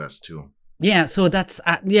in the US too. Yeah, so that's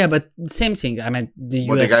but same thing. I mean, the US.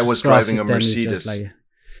 Well, the guy was driving a Mercedes.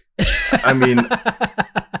 I mean,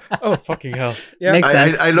 oh fucking hell! Yeah, makes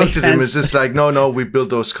sense. I looked at him. It's just like, no, we built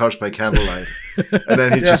those cars by candlelight. And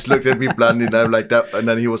then he just looked at me bluntly, and I'm like that. And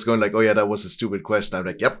then he was going like, oh yeah, that was a stupid question. I'm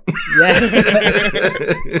like, yep.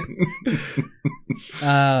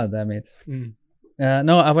 Yeah. Damn it.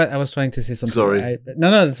 No, I was trying to say something. Sorry.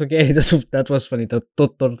 No, that's okay. That was funny.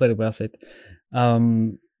 Totally worth it.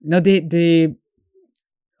 No,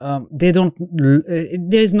 they don't.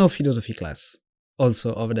 There is no philosophy class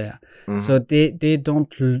also over there, so they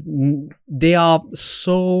don't. They are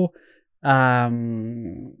so. They're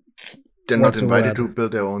not What's the invited to word?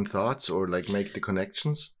 build their own thoughts or like make the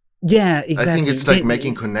connections. Yeah, exactly. I think it's like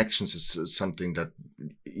making connections is something that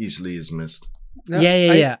easily is missed. No,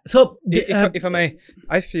 Yeah. So if I may,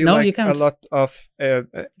 I feel No, you like a can't. lot of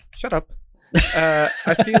shut up.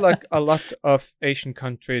 I feel like a lot of Asian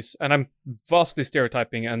countries, and I'm vastly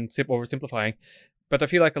stereotyping and oversimplifying, but I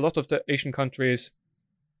feel like a lot of the Asian countries,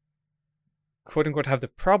 quote unquote, have the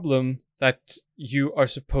problem that you are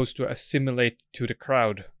supposed to assimilate to the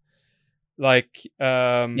crowd. Like,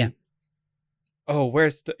 oh,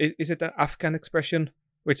 where's is it an Afghan expression?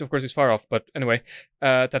 Which of course is far off, but anyway,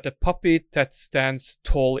 that the puppy that stands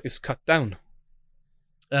tall is cut down.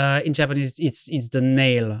 in Japanese, it's the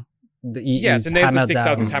nail. The nail that sticks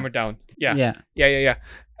out is hammered down. Yeah.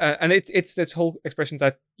 And it's this whole expression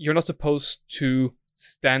that you're not supposed to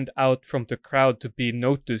stand out from the crowd to be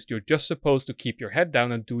noticed. You're just supposed to keep your head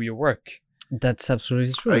down and do your work. That's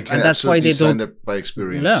absolutely true, I can and that's why they sign don't that by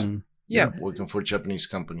experience. learn. Yeah. Working for a Japanese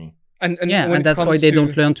company. And And that's why they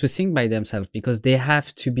don't learn to think by themselves, because they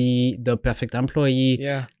have to be the perfect employee,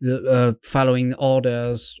 following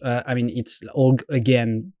orders. I mean, it's all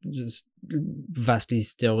again just vastly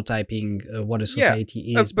stereotyping what a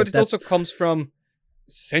society is. But it also comes from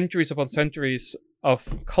centuries upon centuries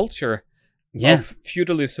of culture, Yeah. of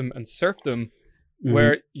feudalism and serfdom,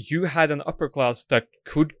 where you had an upper class that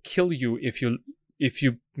could kill you if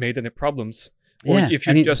you made any problems, or if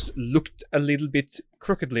you just looked a little bit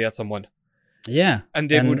crookedly at someone. Yeah. And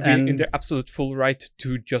they would be in their absolute full right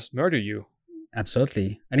to just murder you.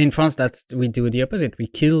 Absolutely. And in France, we do the opposite. We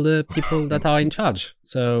kill the people that are in charge.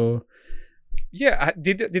 So yeah,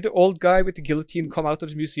 did the old guy with the guillotine come out of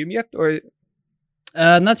the museum yet, or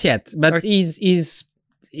not yet? But he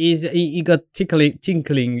got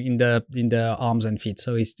tinkling in the arms and feet,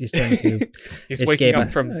 so he's trying to he's escape. waking up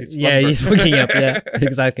from his slumber. He's waking up. Yeah,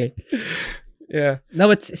 exactly. Yeah. No,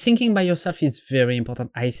 but thinking by yourself is very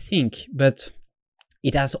important, I think. But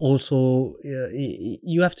it has also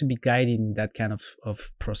you have to be guided in that kind of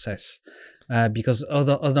process, because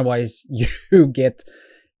otherwise you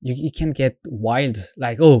can get wild.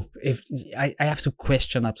 Like, if I have to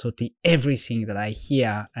question absolutely everything that I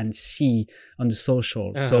hear and see on the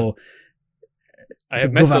social. So I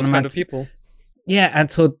have met those kind of people. Yeah, and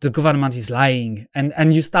so the government is lying,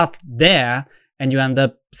 and you start there. And you end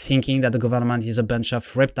up thinking that the government is a bunch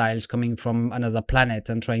of reptiles coming from another planet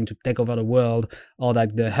and trying to take over the world, or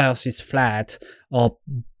that the Earth is flat, or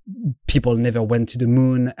people never went to the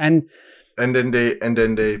moon. And then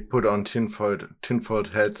they put on tinfoil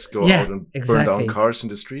heads, go out and burn down cars in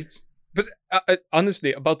the streets. But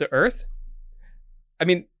honestly, about the Earth, I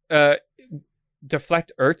mean, the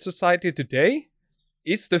Flat Earth Society today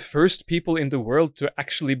is the first people in the world to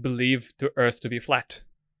actually believe the Earth to be flat.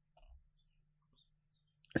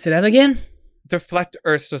 Say that again? The Flat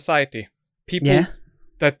Earth Society. People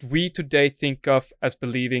that we today think of as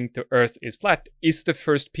believing the Earth is flat is the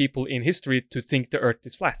first people in history to think the Earth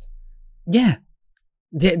is flat. Yeah.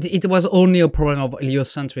 It was only a problem of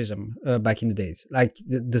heliocentrism back in the days. Like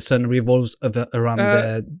the sun revolves around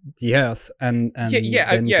the Earth, and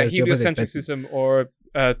heliocentrism, or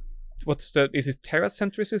is it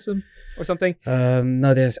terracentrism or something?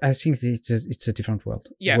 No, I think it's a different world.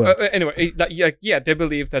 Anyway, they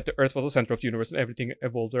believe that the Earth was the center of the universe and everything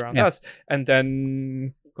evolved around us. And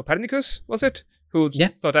then Copernicus, was it? Who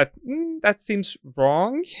thought that that seems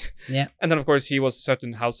wrong. Yeah. And then of course he was set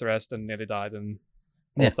in house arrest and nearly died and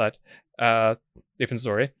all of that. Different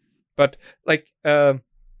story. But like the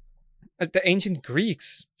ancient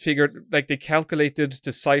Greeks figured, like, they calculated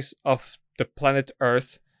the size of the planet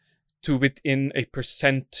Earth to within a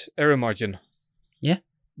 % error margin. Yeah.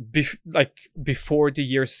 Before the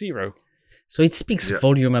year 0. So it speaks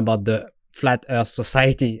volume about the Flat Earth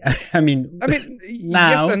Society. I mean now,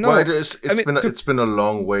 yes and no. Well, it's been a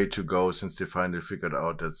long way to go since they finally figured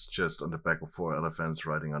out that's just on the back of 4 elephants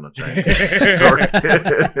riding on a giant. Sorry.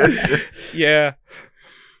 Yeah.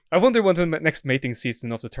 I wonder what the next mating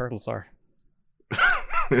season of the turtles are.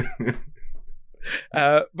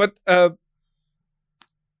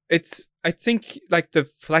 I think, like, the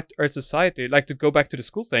Flat Earth Society, like, to go back to the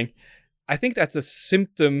school thing, I think that's a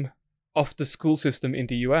symptom of the school system in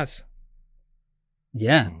the US.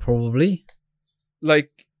 Yeah, probably.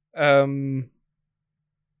 Like, one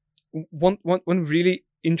really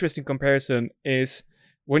interesting comparison is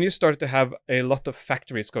when you start to have a lot of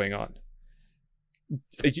factories going on,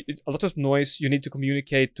 a lot of noise, you need to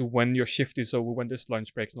communicate to when your shift is over, when there's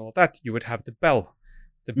lunch breaks and all that, you would have the bell.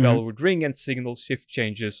 the bell would ring and signal shift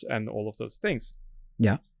changes and all of those things.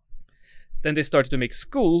 Yeah. Then they started to make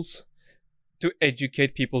schools to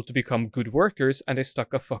educate people to become good workers, and they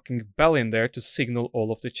stuck a fucking bell in there to signal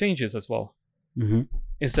all of the changes as well,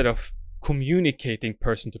 instead of communicating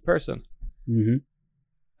person to person.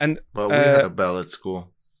 And Well, we had a bell at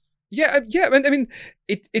school. Yeah. I mean,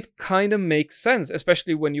 it kind of makes sense,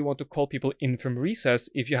 especially when you want to call people in from recess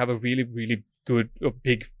if you have a really, really good or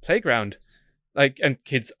big playground, like, and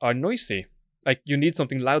kids are noisy. Like, you need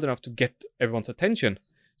something loud enough to get everyone's attention.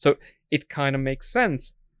 So it kind of makes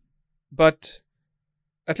sense. But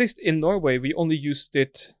at least in Norway, we only used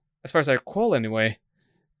it, as far as I recall anyway,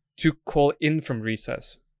 to call in from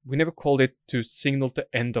recess. We never called it to signal the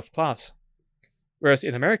end of class. Whereas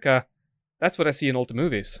in America, that's what I see in all the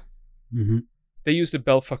movies. They use the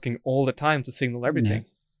bell fucking all the time to signal everything.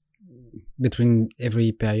 Yeah. Between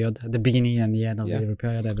every period, at the beginning and the end of every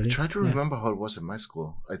period, I believe. Try to remember how it was in my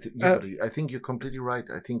school. I think you're completely right.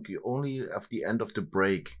 I think only at the end of the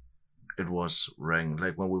break, it was rang,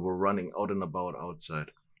 like when we were running out and about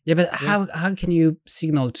outside. Yeah, but how can you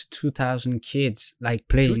signal to 2,000 kids, like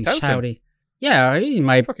playing, 2,000? shouting? Yeah, in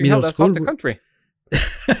my Fucking middle hell, that's school. half the country.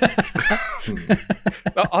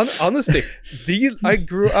 Honestly, I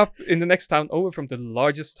grew up in the next town over from the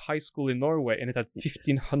largest high school in Norway, and it had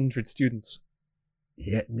 1,500 students.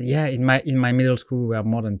 Yeah. In my middle school, we were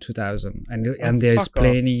more than 2,000, and there's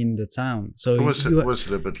plenty in the town. So it was a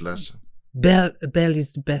little bit less. Bell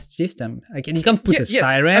is the best system. Like, you can't put a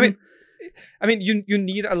siren. I mean, you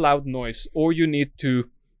need a loud noise, or you need to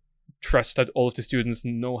trust that all of the students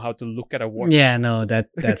know how to look at a watch. Yeah, no,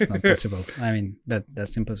 that's not possible. I mean,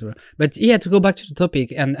 that's impossible. But yeah, to go back to the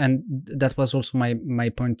topic, and that was also my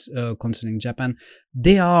point concerning Japan.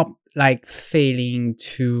 They are like failing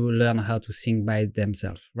to learn how to sing by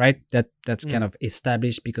themselves, right? That's kind of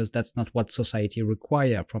established because that's not what society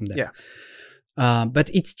require from them. Yeah. But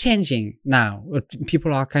it's changing now.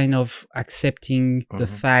 People are kind of accepting the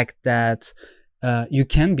fact that you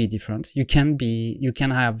can be different. You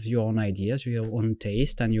can have your own ideas, your own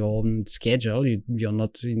taste, and your own schedule. You're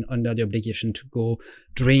not under the obligation to go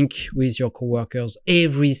drink with your coworkers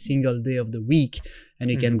every single day of the week, and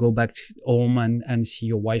you can go back home and see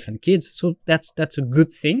your wife and kids. So that's a good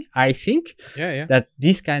thing, I think. Yeah. That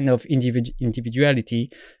this kind of individuality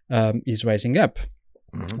is rising up,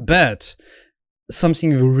 but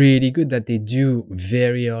something really good that they do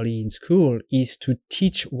very early in school is to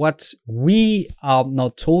teach what we are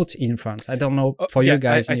not taught in France. I don't know for you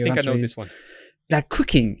guys. I think I know this one. Like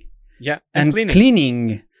cooking. Yeah. And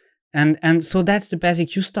cleaning. And so that's the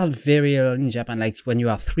basic. You start very early in Japan, like when you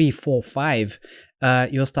are 3, 4, 5.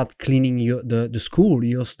 You start cleaning the school.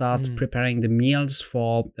 You start preparing the meals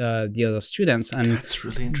for the other students, and that's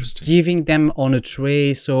really interesting. Giving them on a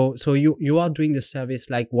tray. So you are doing the service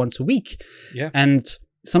like once a week. Yeah. And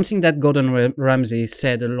something that Gordon Ramsay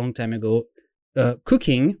said a long time ago: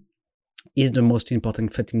 cooking is the most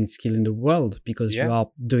important fitting skill in the world because you are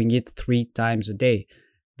doing it 3 times a day.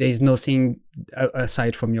 There is nothing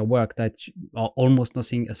aside from your work or almost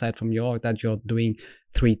nothing aside from your work that you're doing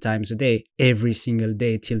 3 times a day, every single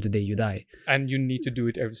day till the day you die. And you need to do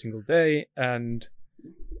it every single day, and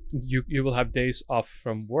you will have days off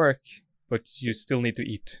from work, but you still need to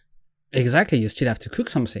eat. Exactly, you still have to cook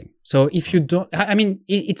something. So if you don't, I mean,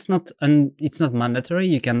 it's not mandatory.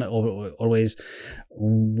 You can always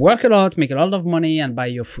work a lot, make a lot of money, and buy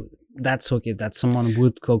your food. That's okay. That someone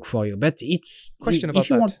would cook for you. But it's question about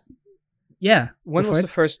that. When was the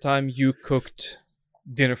first time you cooked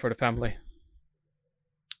dinner for the family?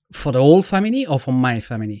 For the whole family or for my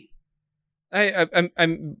family?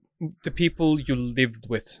 I'm the people you lived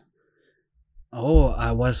with. Oh,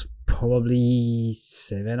 I was probably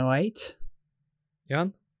 7 or 8.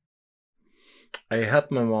 Jan? I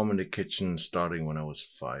helped my mom in the kitchen starting when I was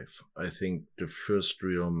 5. I think the first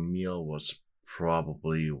real meal was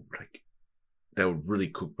probably like that would really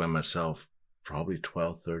cook by myself, probably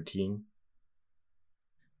 12, 13.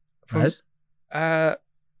 Yes? I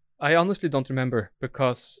honestly don't remember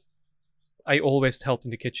because I always helped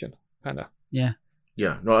in the kitchen, kind of. Yeah.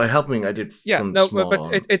 Yeah, no, I did from small but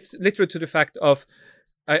on. it's literally to the fact of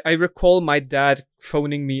I recall my dad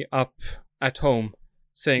phoning me up at home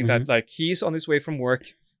saying that like he's on his way from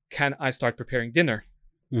work, can I start preparing dinner?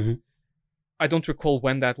 I don't recall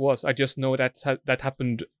when that was. I just know that that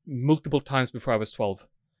happened multiple times before I was 12.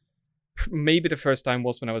 Maybe the first time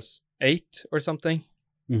was when I was 8 or something.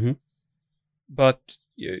 But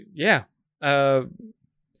yeah, that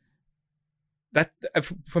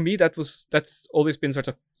for me that's always been sort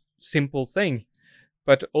of simple thing.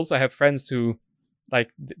 But also I have friends who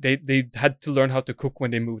like they had to learn how to cook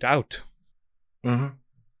when they moved out.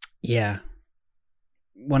 Yeah.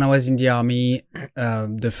 When I was in the army,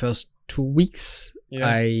 the first 2 weeks,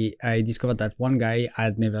 I discovered that one guy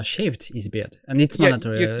had never shaved his beard, and it's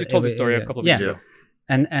mandatory. You told the story a couple of weeks ago.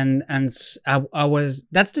 I was,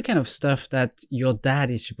 that's the kind of stuff that your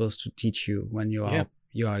dad is supposed to teach you when you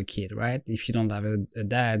are a kid, right? If you don't have a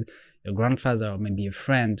dad, your grandfather or maybe a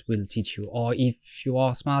friend will teach you, or if you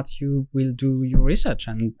are smart, you will do your research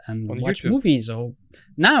and watch YouTube. movies. Or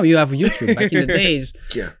now you have YouTube. Back in the days,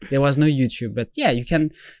 there was no YouTube, but you can.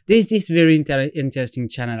 There's this very interesting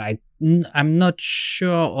channel. I'm not sure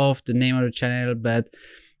of the name of the channel, but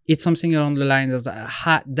it's something along the lines of,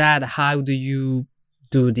 Dad, how do you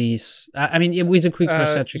do this? I mean, with a quick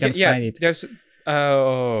research, you can find it. There's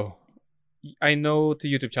I know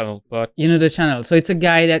the YouTube channel, but you know the channel. So it's a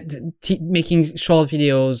guy that making short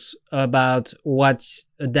videos about what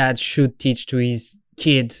a dad should teach to his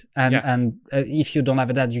kid, and if you don't have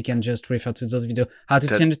a dad, you can just refer to those videos. How to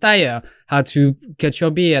change a tire, how to cut your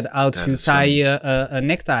beard, how to tie a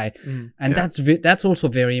necktie, and that's also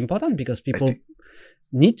very important because people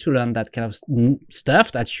need to learn that kind of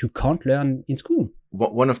stuff that you can't learn in school.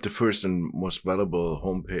 One of the first and most valuable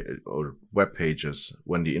homepage or web pages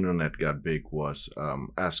when the internet got big was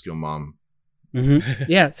Ask Your Mom. Mm-hmm.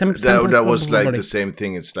 Yeah, that was like the same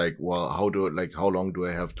thing. It's like, well, how long do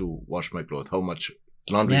I have to wash my clothes? How much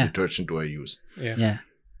laundry detergent do I use? Yeah.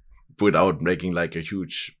 Without making like a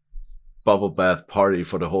huge bubble bath party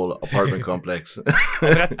for the whole apartment complex.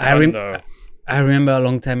 That's fun, though. I remember a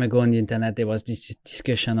long time ago on the internet there was this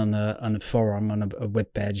discussion on a forum, on a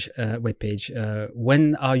web page.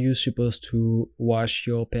 When are you supposed to wash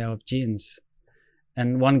your pair of jeans?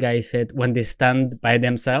 And one guy said, when they stand by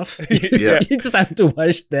themselves, it's time to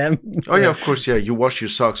wash them. Oh yeah, of course, yeah. You wash your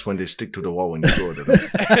socks when they stick to the wall when you throw them.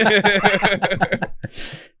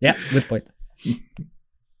 Yeah, good point.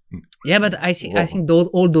 Yeah, but I think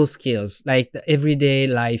all those skills, like the everyday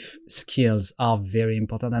life skills, are very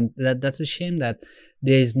important, and that's a shame that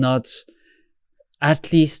there is not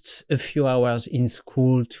at least a few hours in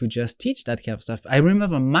school to just teach that kind of stuff. I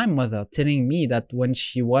remember my mother telling me that when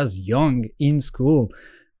she was young in school,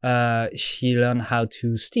 she learned how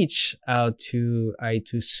to stitch, how to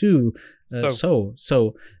sew,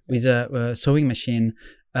 sew with a sewing machine,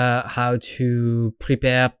 how to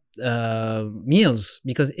prepare meals,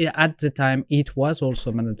 because at the time it was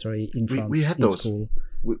also mandatory in France. We had those. School.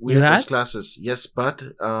 We had those classes, yes, but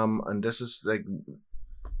and this is like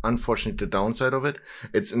unfortunately the downside of it.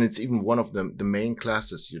 It's even one of the main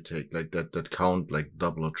classes you take, like that count like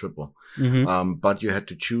double or triple. Mm-hmm. But you had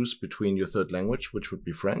to choose between your third language, which would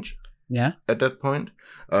be French. Yeah. At that point,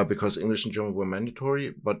 because English and German were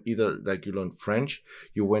mandatory, but either like you learned French,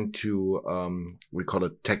 you went to we call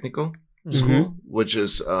it technical school, which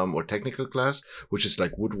is or technical class, which is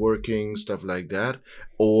like woodworking, stuff like that,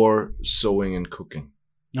 or sewing and cooking.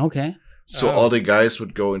 Okay. So all the guys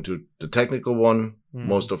would go into the technical one.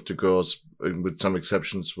 Most of the girls, with some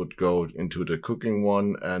exceptions, would go into the cooking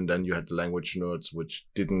one, and then you had the language nerds, which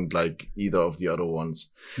didn't like either of the other ones.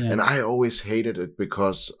 Yeah. And I always hated it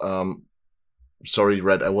because, sorry,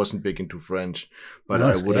 Red, I wasn't big into French, but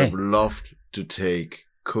I would have loved to take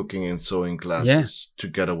cooking and sewing classes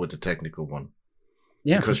together with the technical one.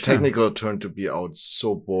 Yeah, because technical turned to be out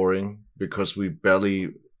so boring because we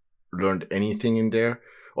barely learned anything in there.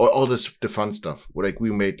 Or all the fun stuff. Like we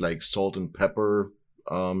made like salt and pepper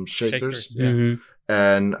shakers.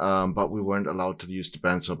 And but we weren't allowed to use the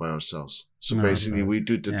bandsaw by ourselves. So basically we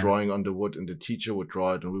did the drawing on the wood and the teacher would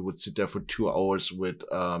draw it, and we would sit there for 2 hours with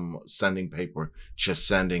sanding paper, just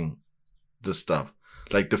sanding the stuff.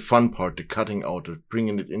 Like the fun part, the cutting out, the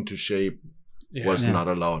bringing it into shape was not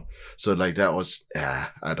allowed. So like that was,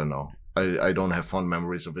 I don't know. I don't have fond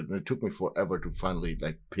memories of it. And it took me forever to finally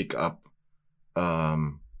like pick up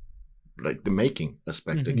like the making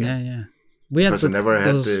aspect again. We had because I never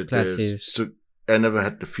had classes. I never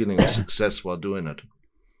had the feeling of success while doing it.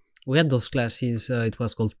 We had those classes. It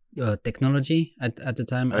was called technology at the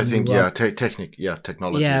time. I think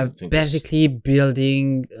technology. Yeah, I think basically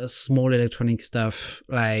building small electronic stuff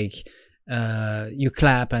like you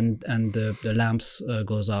clap and the lamps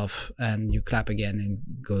goes off, and you clap again and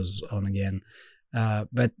it goes on again.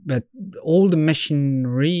 But all the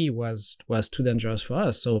machinery was too dangerous for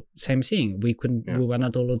us. So same thing. We were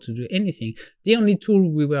not allowed to do anything. The only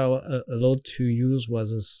tool we were allowed to use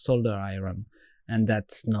was a solder iron, and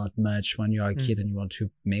that's not much when you are a kid and you want to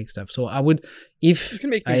make stuff. So I would, if you can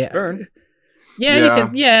make things burn. Yeah, you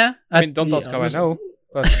can. Yeah. I mean, don't ask how I know.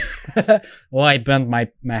 But well, I burned my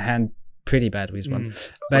hand pretty bad with one.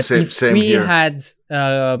 Mm. But Same- if same we here. had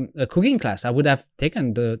a cooking class, I would have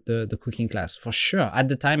taken the cooking class for sure. At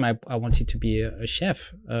the time, I wanted to be a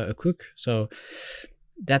chef, a cook. So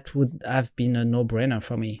that would have been a no-brainer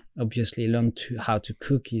for me. Obviously, learn how to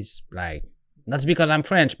cook is like, that's because I'm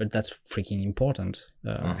French, but that's freaking important.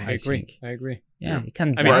 I agree. think. I agree. Yeah, you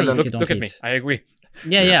can I die mean, if you don't look at eat. me. I agree.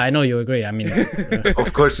 Yeah, I know you agree. I mean,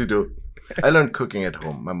 Of course you do. I learned cooking at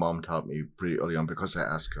home. My mom taught me pretty early on because I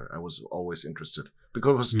asked her. I was always interested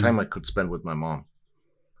because it was time I could spend with my mom,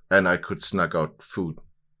 and I could snug out food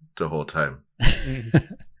the whole time.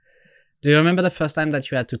 do you remember the first time that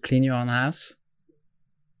you had to clean your own house,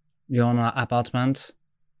 your own apartment,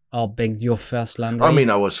 or beg your first laundry? I mean,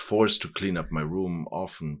 I was forced to clean up my room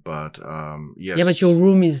often, but yes. Yeah, but your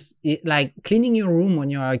room is like cleaning your room when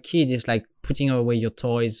you're a kid is like putting away your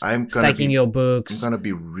toys, I'm gonna stacking be- your I'm books. gonna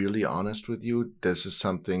be really honest with you. This is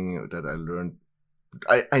something that I learned.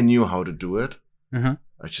 I knew how to do it. Uh-huh.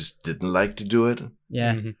 I just didn't like to do it.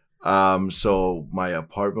 Yeah. Mhm. So my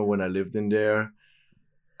apartment when I lived in there,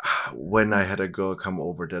 when I had a girl come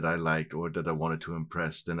over that I liked or that I wanted to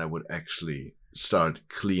impress, then I would actually start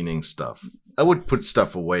cleaning stuff. I would put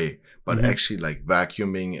stuff away, but Mhm. actually like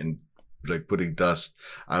vacuuming and like putting dust,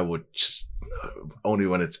 I would just only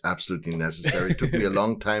when it's absolutely necessary. It took me a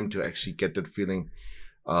long time to actually get that feeling,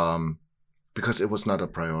 because it was not a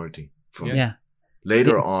priority for me. Yeah.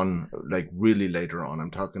 Later on, like really later on,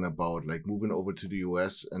 I'm talking about like moving over to the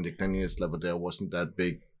US, and the cleanliness level there wasn't that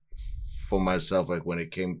big for myself. Like when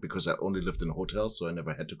it came, because I only lived in hotels, so I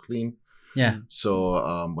never had to clean. Yeah. So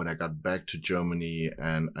when I got back to Germany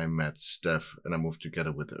and I met Steph and I moved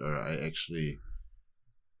together with her, I actually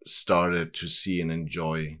started to see and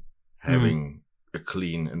enjoy having a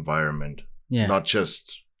clean environment, Yeah. not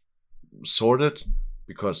just sorted.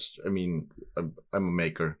 Because I mean, I'm a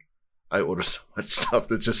maker. I order so much stuff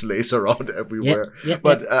that just lays around everywhere. Yeah.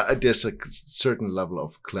 But there's a certain level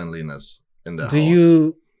of cleanliness in the Do house.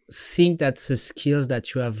 you think that's a skills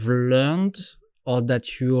that you have learned, or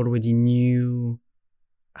that you already knew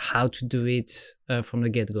how to do it from the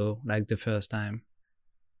get-go, like the first time?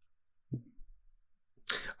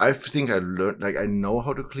 I think I learned, like I know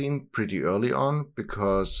how to clean pretty early on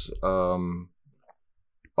because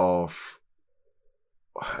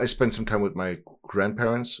I spent some time with my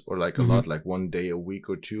grandparents, or like a lot, like one day a week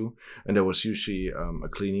or two, and there was usually a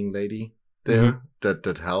cleaning lady there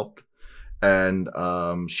that helped, and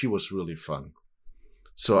she was really fun.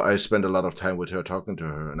 So I spent a lot of time with her, talking to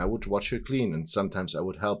her, and I would watch her clean, and sometimes I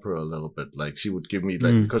would help her a little bit. Like she would give me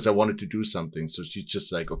because I wanted to do something, so she's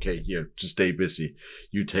just like, okay, here, just stay busy,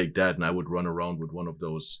 you take that, and I would run around with one of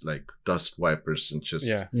those like dust wipers and just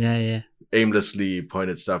Yeah. aimlessly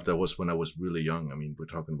pointed stuff. That was when I was really young. I mean, we're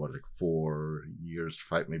talking about like 4 years,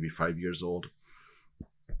 maybe 5 years old.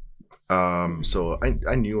 So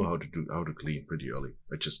I knew how to clean pretty early.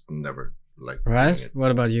 I just never liked doing Raz, it.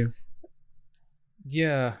 what about you?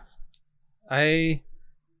 Yeah, I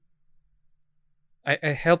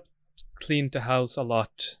helped clean the house a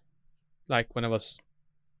lot, like when I was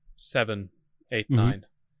 7, 8, 9,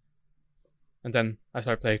 and then I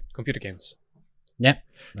started playing computer games. Yeah,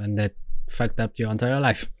 and that fucked up your entire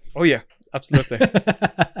life. Oh yeah, absolutely.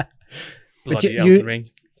 But Bloody Elden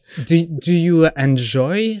Ring. Do you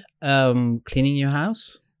enjoy cleaning your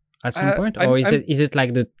house at some point, or is it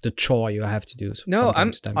like the chore you have to do? No, from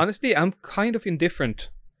time to time? honestly I'm kind of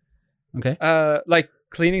indifferent. Okay. Like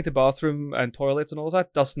cleaning the bathroom and toilets and all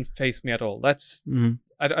that doesn't faze me at all. That's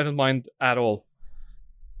I don't mind at all.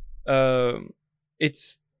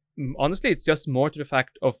 It's honestly it's just more to the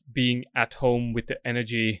fact of being at home with the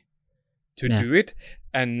energy to do it,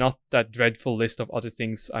 and not that dreadful list of other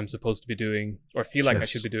things I'm supposed to be doing or feel like I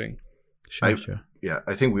should be doing. Sure. Yeah,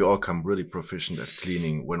 I think we all come really proficient at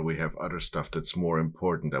cleaning when we have other stuff that's more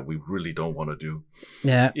important that we really don't want to do.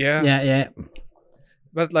 Yeah.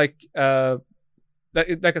 But like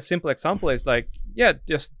like a simple example is like,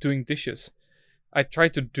 just doing dishes. I try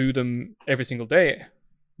to do them every single day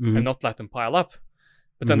and not let them pile up.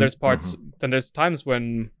 But then there's times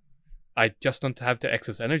when I just don't have the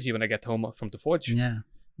excess energy when I get home from the forge. Yeah.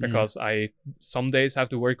 Because I some days have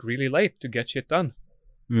to work really late to get shit done.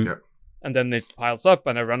 Yeah. And then it piles up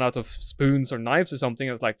and I run out of spoons or knives or something.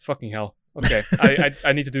 I was like, fucking hell. Okay,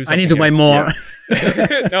 I need to do something. I need to buy more.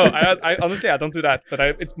 Yeah. No, I honestly, I don't do that. But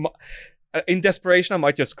in desperation, I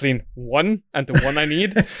might just clean one and the one I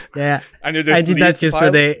need. Yeah. And you just I did that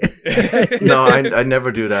yesterday. No, I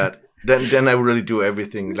never do that. Then I really do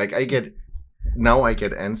everything. Like I get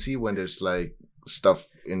antsy when there's like stuff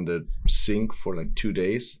in the sink for like 2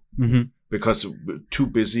 days because too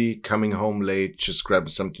busy, coming home late, just grab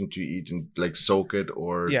something to eat and like soak it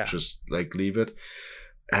or just like leave it.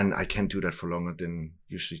 And I can't do that for longer than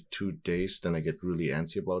usually 2 days. Then I get really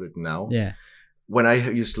antsy about it now. Yeah. When I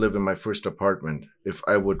used to live in my first apartment, if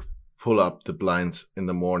I would pull up the blinds in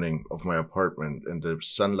the morning of my apartment and the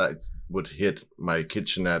sunlight would hit my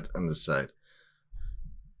kitchenette on the side,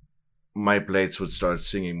 my plates would start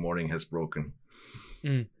singing Morning Has Broken.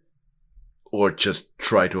 Or just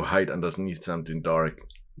try to hide underneath something dark.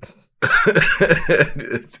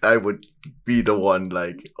 I would be the one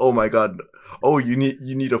like, oh my god, oh you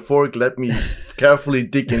need a fork, let me carefully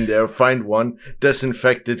dig in there, find one,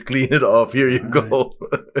 disinfect it, clean it off, here you go.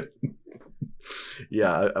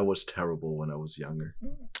 Yeah, I was terrible when I was younger.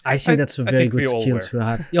 I think that's a very good skill to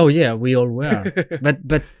have. Oh yeah, we all were.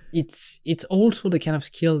 but it's also the kind of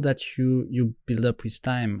skill that you build up with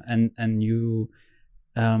time and you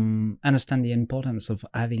understand the importance of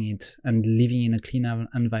having it and living in a clean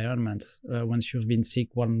environment. Once you've been sick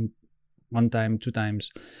one time, 2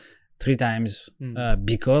 times, 3 times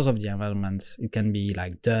because of the environment, it can be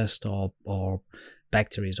like dust or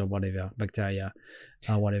bacteria or whatever.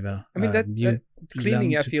 I mean, that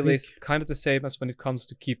cleaning, I feel, is kind of the same as when it comes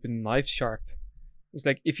to keeping knives sharp. It's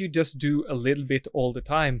like if you just do a little bit all the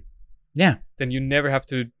time, then you never have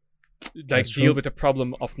to like deal with the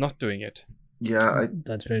problem of not doing it. Yeah,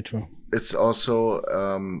 that's very true. It's also,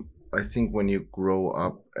 I think when you grow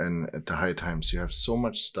up and at the high times, you have so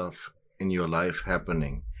much stuff in your life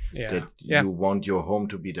happening that you want your home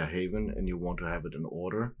to be the haven and you want to have it in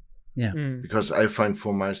order. Yeah. Because I find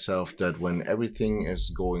for myself that when everything is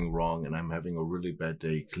going wrong and I'm having a really bad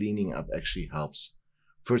day, cleaning up actually helps.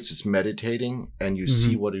 First, it's meditating and you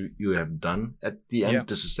see what you have done at the end.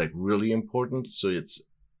 This is like really important. So it's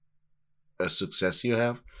a success you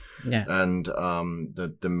have. Yeah. And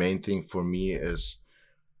the main thing for me is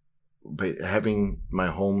by having my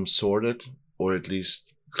home sorted or at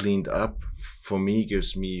least cleaned up, for me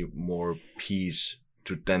gives me more peace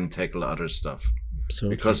to then tackle other stuff.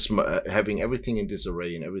 Absolutely. Because having everything in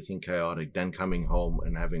disarray and everything chaotic, then coming home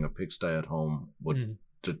and having a pigsty at home,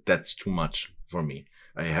 that's too much for me.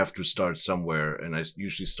 I have to start somewhere, and I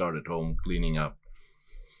usually start at home cleaning up.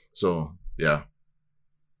 So, yeah.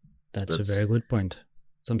 That's a very good point.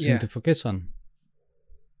 Something to focus on.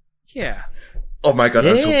 Yeah. Oh my god,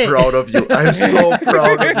 I'm so proud of you. I'm so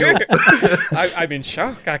proud of you. I'm in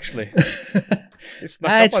shock, actually. It's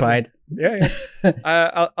I tried. Yeah.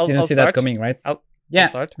 I'll Didn't see that coming, right? I'll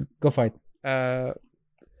start. Go for it.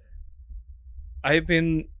 I've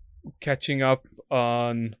been catching up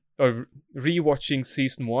on or rewatching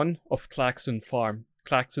season 1 of Clarkson's Farm.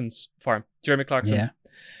 Jeremy Clarkson.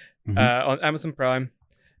 Yeah. On Amazon Prime.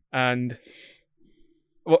 And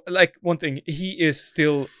well, like one thing, he is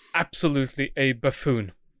still absolutely a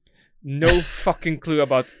buffoon. No fucking clue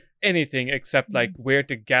about anything except like where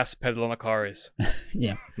the gas pedal on a car is.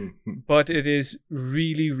 Yeah. But it is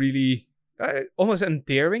really, really almost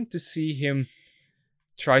endearing to see him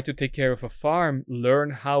try to take care of a farm,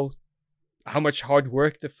 learn how much hard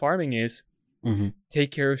work the farming is,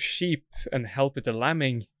 take care of sheep and help with the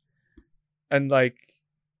lambing, and like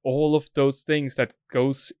all of those things that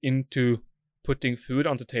goes into putting food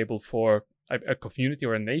on the table for a community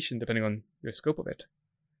or a nation, depending on your scope of it.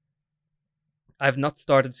 I've not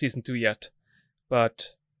started season 2 yet,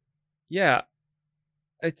 but yeah,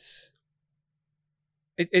 it's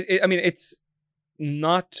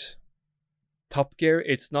not Top Gear,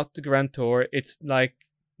 it's not the Grand Tour, it's like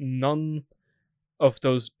none of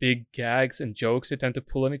those big gags and jokes they tend to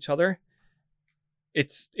pull on each other.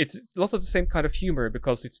 It's a lot of the same kind of humor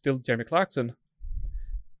because it's still Jeremy Clarkson,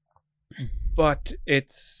 but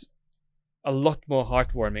it's a lot more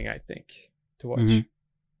heartwarming, I think, to watch.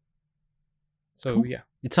 So cool. Yeah,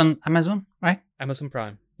 it's on Amazon, right? Amazon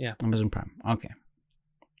Prime, yeah. Amazon Prime. Okay,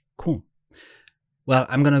 cool. Well,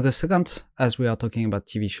 I'm gonna go second as we are talking about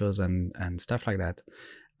TV shows and stuff like that.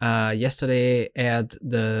 Yesterday aired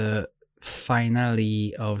the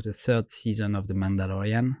finale of the 3rd season of The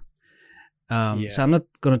Mandalorian. So I'm not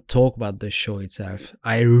going to talk about the show itself.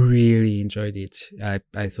 I really enjoyed it. I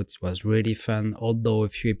thought it was really fun, although a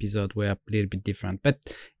few episodes were a little bit different.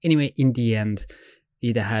 But anyway, in the end,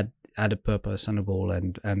 it had a purpose and a goal,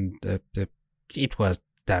 and it was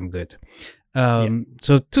damn good.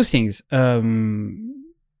 So 2 things. Jon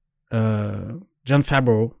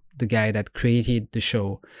Favreau, the guy that created the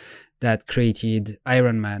show, that created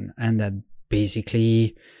Iron Man, and that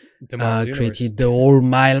basically created the whole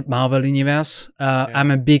Marvel universe.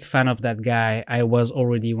 I'm a big fan of that guy. I was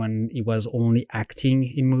already when he was only acting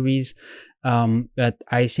in movies. But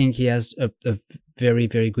I think he has a very,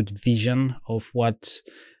 very good vision of what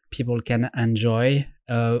people can enjoy,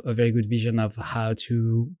 a very good vision of how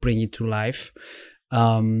to bring it to life.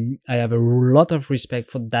 I have a lot of respect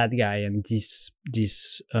for that guy and this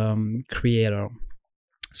creator.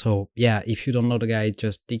 So yeah, if you don't know the guy,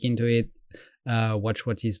 just dig into it, watch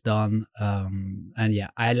what he's done, and yeah,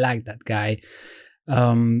 I like that guy.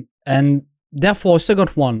 And therefore, second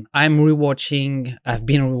one, I've been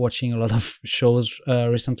rewatching a lot of shows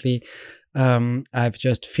recently. I've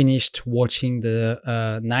just finished watching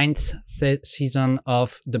the ninth season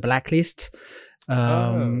of The Blacklist.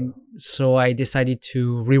 So I decided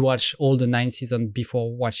to rewatch all the 9 seasons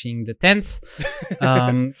before watching the 10th,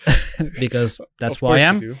 because that's where I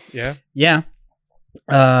am. Yeah.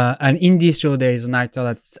 And in this show, there is an actor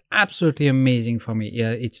that's absolutely amazing for me.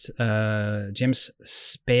 It's James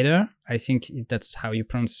Spader. I think that's how you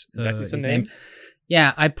pronounce his name.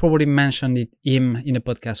 Yeah, I probably mentioned him in a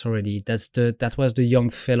podcast already. That was the young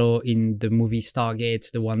fellow in the movie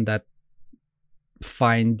Stargate, the one that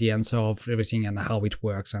find the answer of everything and how it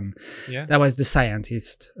works, and that was the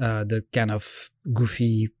scientist, the kind of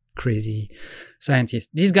goofy, crazy scientist.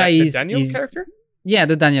 This guy is the Daniel character. Yeah,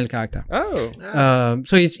 the Daniel character. Oh,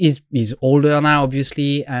 so he's older now,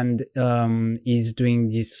 obviously, and he's doing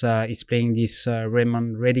this. He's playing this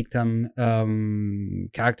Raymond Reddington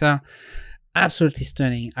character. Absolutely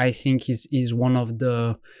stunning. I think he's one of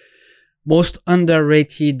the most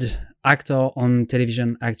underrated actor on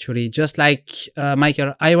television, actually, just like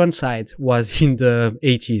Michael Ironside was in the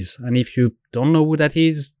 80s. And if you don't know who that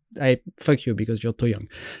is, I fuck you because you're too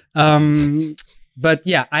young. But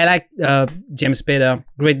yeah, I like James Spader,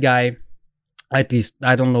 great guy. At least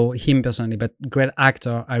I don't know him personally, but great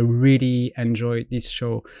actor. I really enjoyed this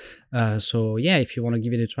show. So yeah, if you want to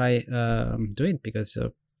give it a try, do it, because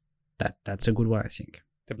that's a good one, I think.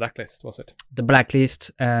 The Blacklist, was it? The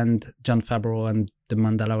Blacklist and Jon Favreau and The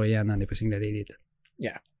Mandalorian and everything that they did.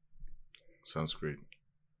 Yeah. Sounds great.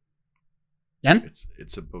 Jan?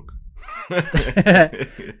 It's a book.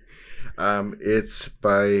 It's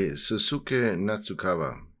by Susuke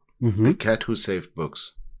Natsukawa, The Cat Who Saved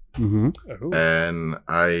Books. And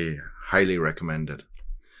I highly recommend it.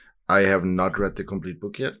 I have not read the complete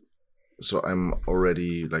book yet, so I'm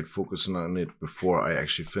already focusing on it before I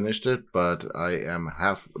actually finished it. But I am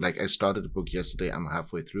I started the book yesterday. I'm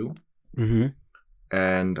halfway through,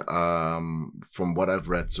 and from what I've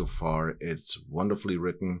read so far, it's wonderfully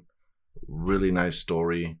written, really nice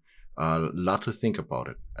story. A lot to think about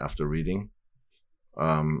it after reading.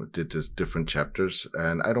 Did the different chapters,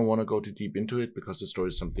 and I don't want to go too deep into it because the story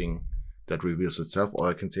is something that reveals itself. All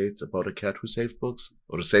I can say, it's about a cat who saved books,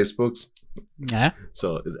 or who saves books. Yeah.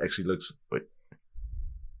 So it actually looks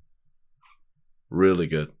really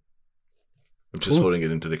good. I'm just holding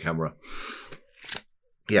it into the camera.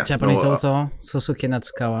 Yeah. Japanese also, Susuke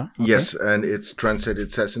Natsukawa. Okay. Yes, and it's translated.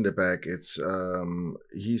 It says in the back, it's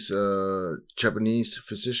he's a Japanese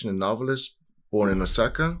physician and novelist born in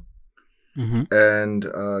Osaka. And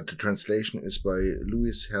the translation is by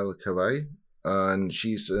Louise Hell Kawai, and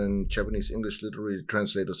she's a Japanese English literary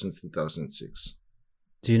translator since 2006.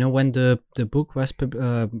 Do you know when the book was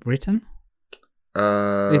written?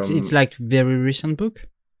 It's like very recent book.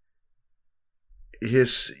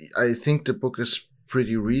 I think the book is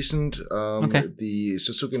pretty recent. Okay. The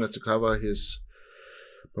Susuke Natsukawa, his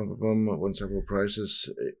won several prizes.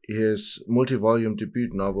 His multi-volume debut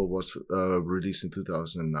novel was released in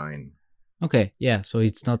 2009. Okay, yeah, so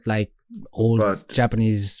it's not like old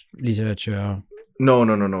Japanese literature.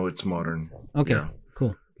 No, it's modern. Okay, yeah.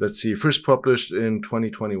 Cool. Let's see, first published in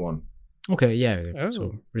 2021. Okay, yeah,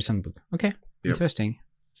 so recent book. Okay, yep. Interesting.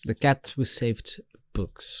 The Cat Who Saved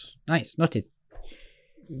Books. Nice, noted.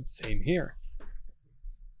 Same here.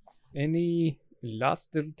 Any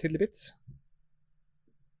last little tidbits?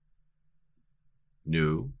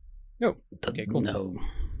 No. Okay, cool. No.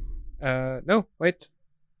 No, wait.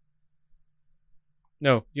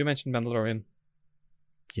 No, you mentioned Mandalorian.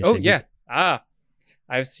 Yes, yeah.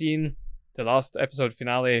 I've seen the last episode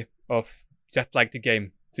finale of Jet Like the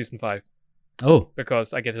Game, Season 5. Oh.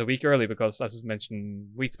 Because I get it a week early, because as I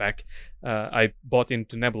mentioned weeks back, I bought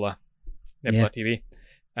into Nebula TV.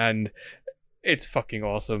 And it's fucking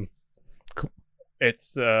awesome. Cool.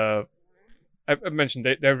 It's, I mentioned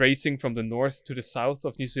they're racing from the north to the south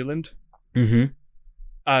of New Zealand.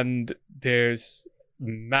 And there's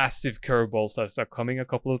massive curveballs that are coming a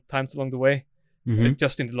couple of times along the way,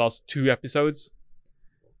 just in the last 2 episodes,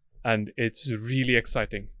 and it's really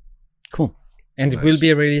exciting. Cool. And it will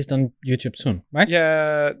be released on YouTube soon, right?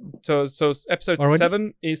 Yeah. So episode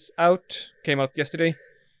 7 is out. Came out yesterday.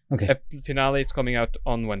 Okay. Finale is coming out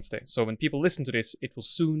on Wednesday. So when people listen to this, it will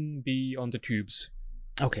soon be on the tubes.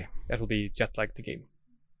 Okay. That will be Jet Like the Game.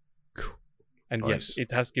 And Nice. yes,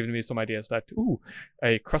 it has given me some ideas that,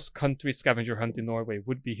 a cross-country scavenger hunt in Norway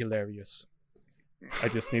would be hilarious. I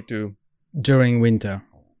just need to... During winter,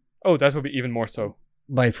 Oh, that would be even more so.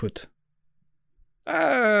 by foot.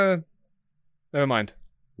 Never mind.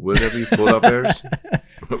 Will there be polar bears?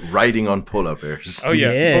 Riding on polar bears. Oh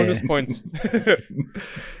yeah, Yeah. bonus points.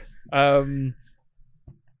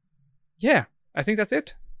 Yeah, I think that's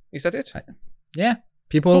it. Is that it? Yeah.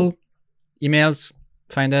 People, emails,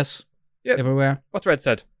 find us Yep. everywhere. What Red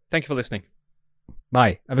said. Thank you for listening.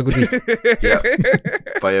 Bye. Have a good week. Yeah.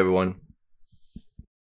 Bye, everyone.